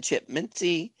 Alicia and Chip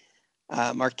Mincy,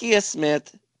 Markia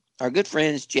Smith, our good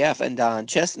friends Jeff and Don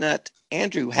Chestnut,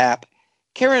 Andrew Happ,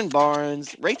 Karen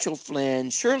Barnes, Rachel Flynn,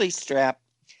 Shirley Strapp,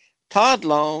 Todd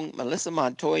Long, Melissa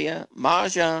Montoya,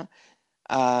 Maja,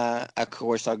 of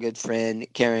course, our good friend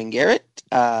Karen Garrett,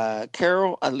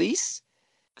 Carol Elise,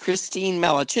 Christine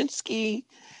Malachinsky,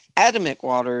 Adam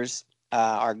McWaters,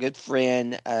 our good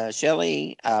friend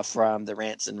Shelley from the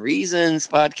Rants and Reasons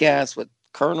podcast with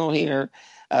Colonel here.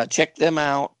 Check them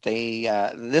out. They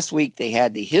this week they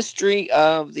had the history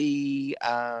of the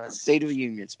State of the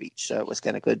Union speech, so it was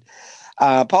kind of good.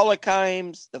 Paula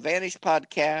Kimes, the Vanish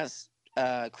podcast,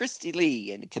 Christy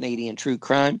Lee and Canadian True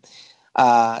Crime.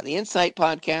 The Insight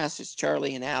podcast is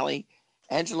Charlie and Allie,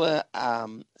 Angela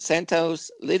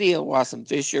Santos, Lydia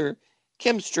Wasson-Fisher,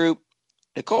 Kim Stroop,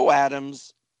 Nicole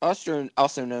Adams,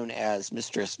 also known as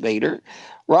Mistress Vader,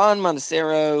 Ron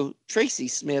Montecero, Tracy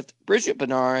Smith, Bridget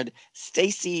Bernard,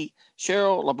 Stacy,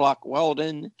 Cheryl LeBlanc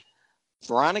Weldon,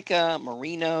 Veronica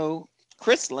Marino,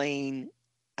 Chris Lane,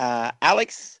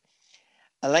 Alex,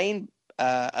 Elaine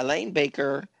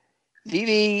Baker,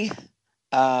 Vivi,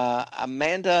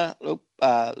 Amanda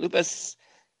Lupus,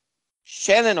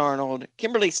 Shannon Arnold,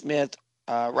 Kimberly Smith,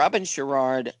 Robin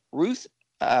Sherrard, Ruth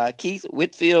Keith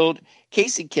Whitfield,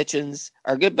 Casey Kitchens,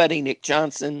 our good buddy Nick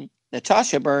Johnson,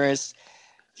 Natasha Burris,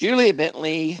 Julia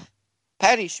Bentley,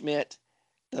 Patty Schmidt,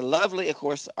 the lovely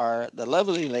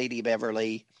Lady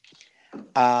Beverly,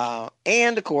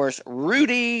 and of course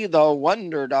Rudy the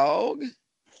Wonder Dog,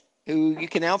 who you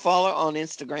can now follow on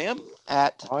Instagram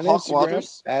at Hawk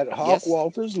Walters. At Hawk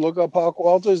Walters. Look up Hawk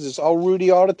Walters. It's all Rudy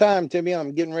all the time, Timmy.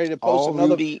 I'm getting ready to post another.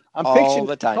 Rudy all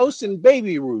the time. Posting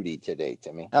baby Rudy today,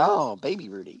 Timmy. Oh, baby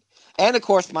Rudy. And of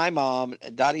course, my mom,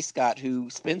 Dottie Scott,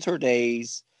 who spends her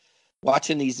days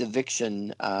watching these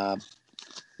eviction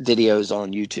videos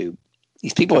on YouTube.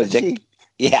 These people evict.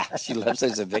 Yeah, she loves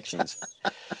those evictions.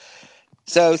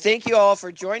 So thank you all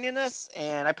for joining us.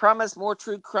 And I promise more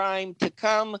true crime to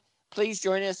come. Please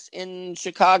join us in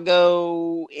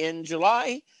Chicago in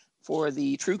July for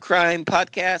the True Crime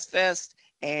Podcast Fest.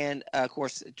 And, of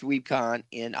course, DweebCon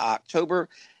in October.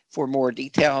 For more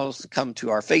details, come to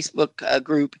our Facebook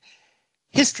group,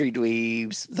 History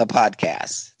Dweebs, the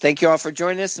podcast. Thank you all for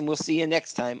joining us, and we'll see you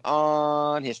next time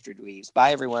on History Dweebs.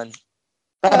 Bye, everyone.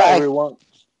 Bye, everyone.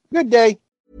 Good day.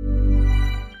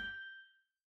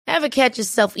 Ever catch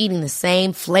yourself eating the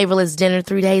same flavorless dinner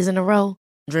 3 days in a row?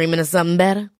 Dreaming of something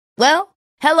better? Well,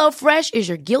 HelloFresh is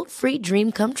your guilt-free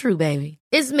dream come true, baby.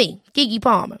 It's me, Keke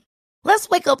Palmer. Let's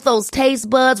wake up those taste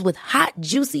buds with hot,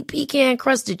 juicy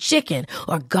pecan-crusted chicken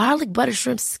or garlic butter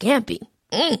shrimp scampi.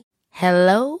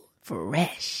 Hello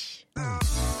Fresh.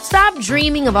 Stop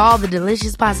dreaming of all the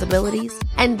delicious possibilities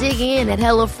and dig in at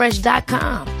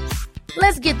HelloFresh.com.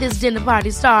 Let's get this dinner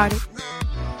party started.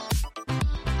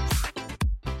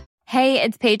 Hey,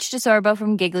 it's Paige DeSorbo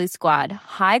from Giggly Squad.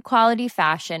 High quality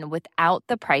fashion without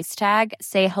the price tag.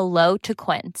 Say hello to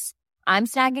Quince. I'm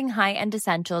snagging high-end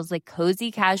essentials like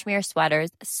cozy cashmere sweaters,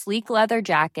 sleek leather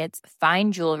jackets,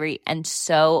 fine jewelry, and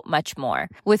so much more.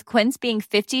 With Quince being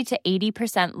 50 to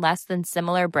 80% less than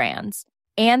similar brands.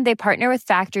 And they partner with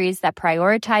factories that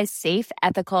prioritize safe,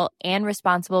 ethical, and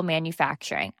responsible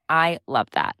manufacturing. I love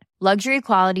that. Luxury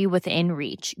quality within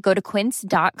reach. Go to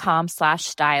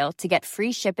quince.com/style to get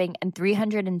free shipping and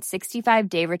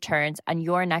 365-day returns on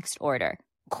your next order.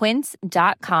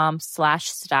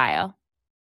 Quince.com/style.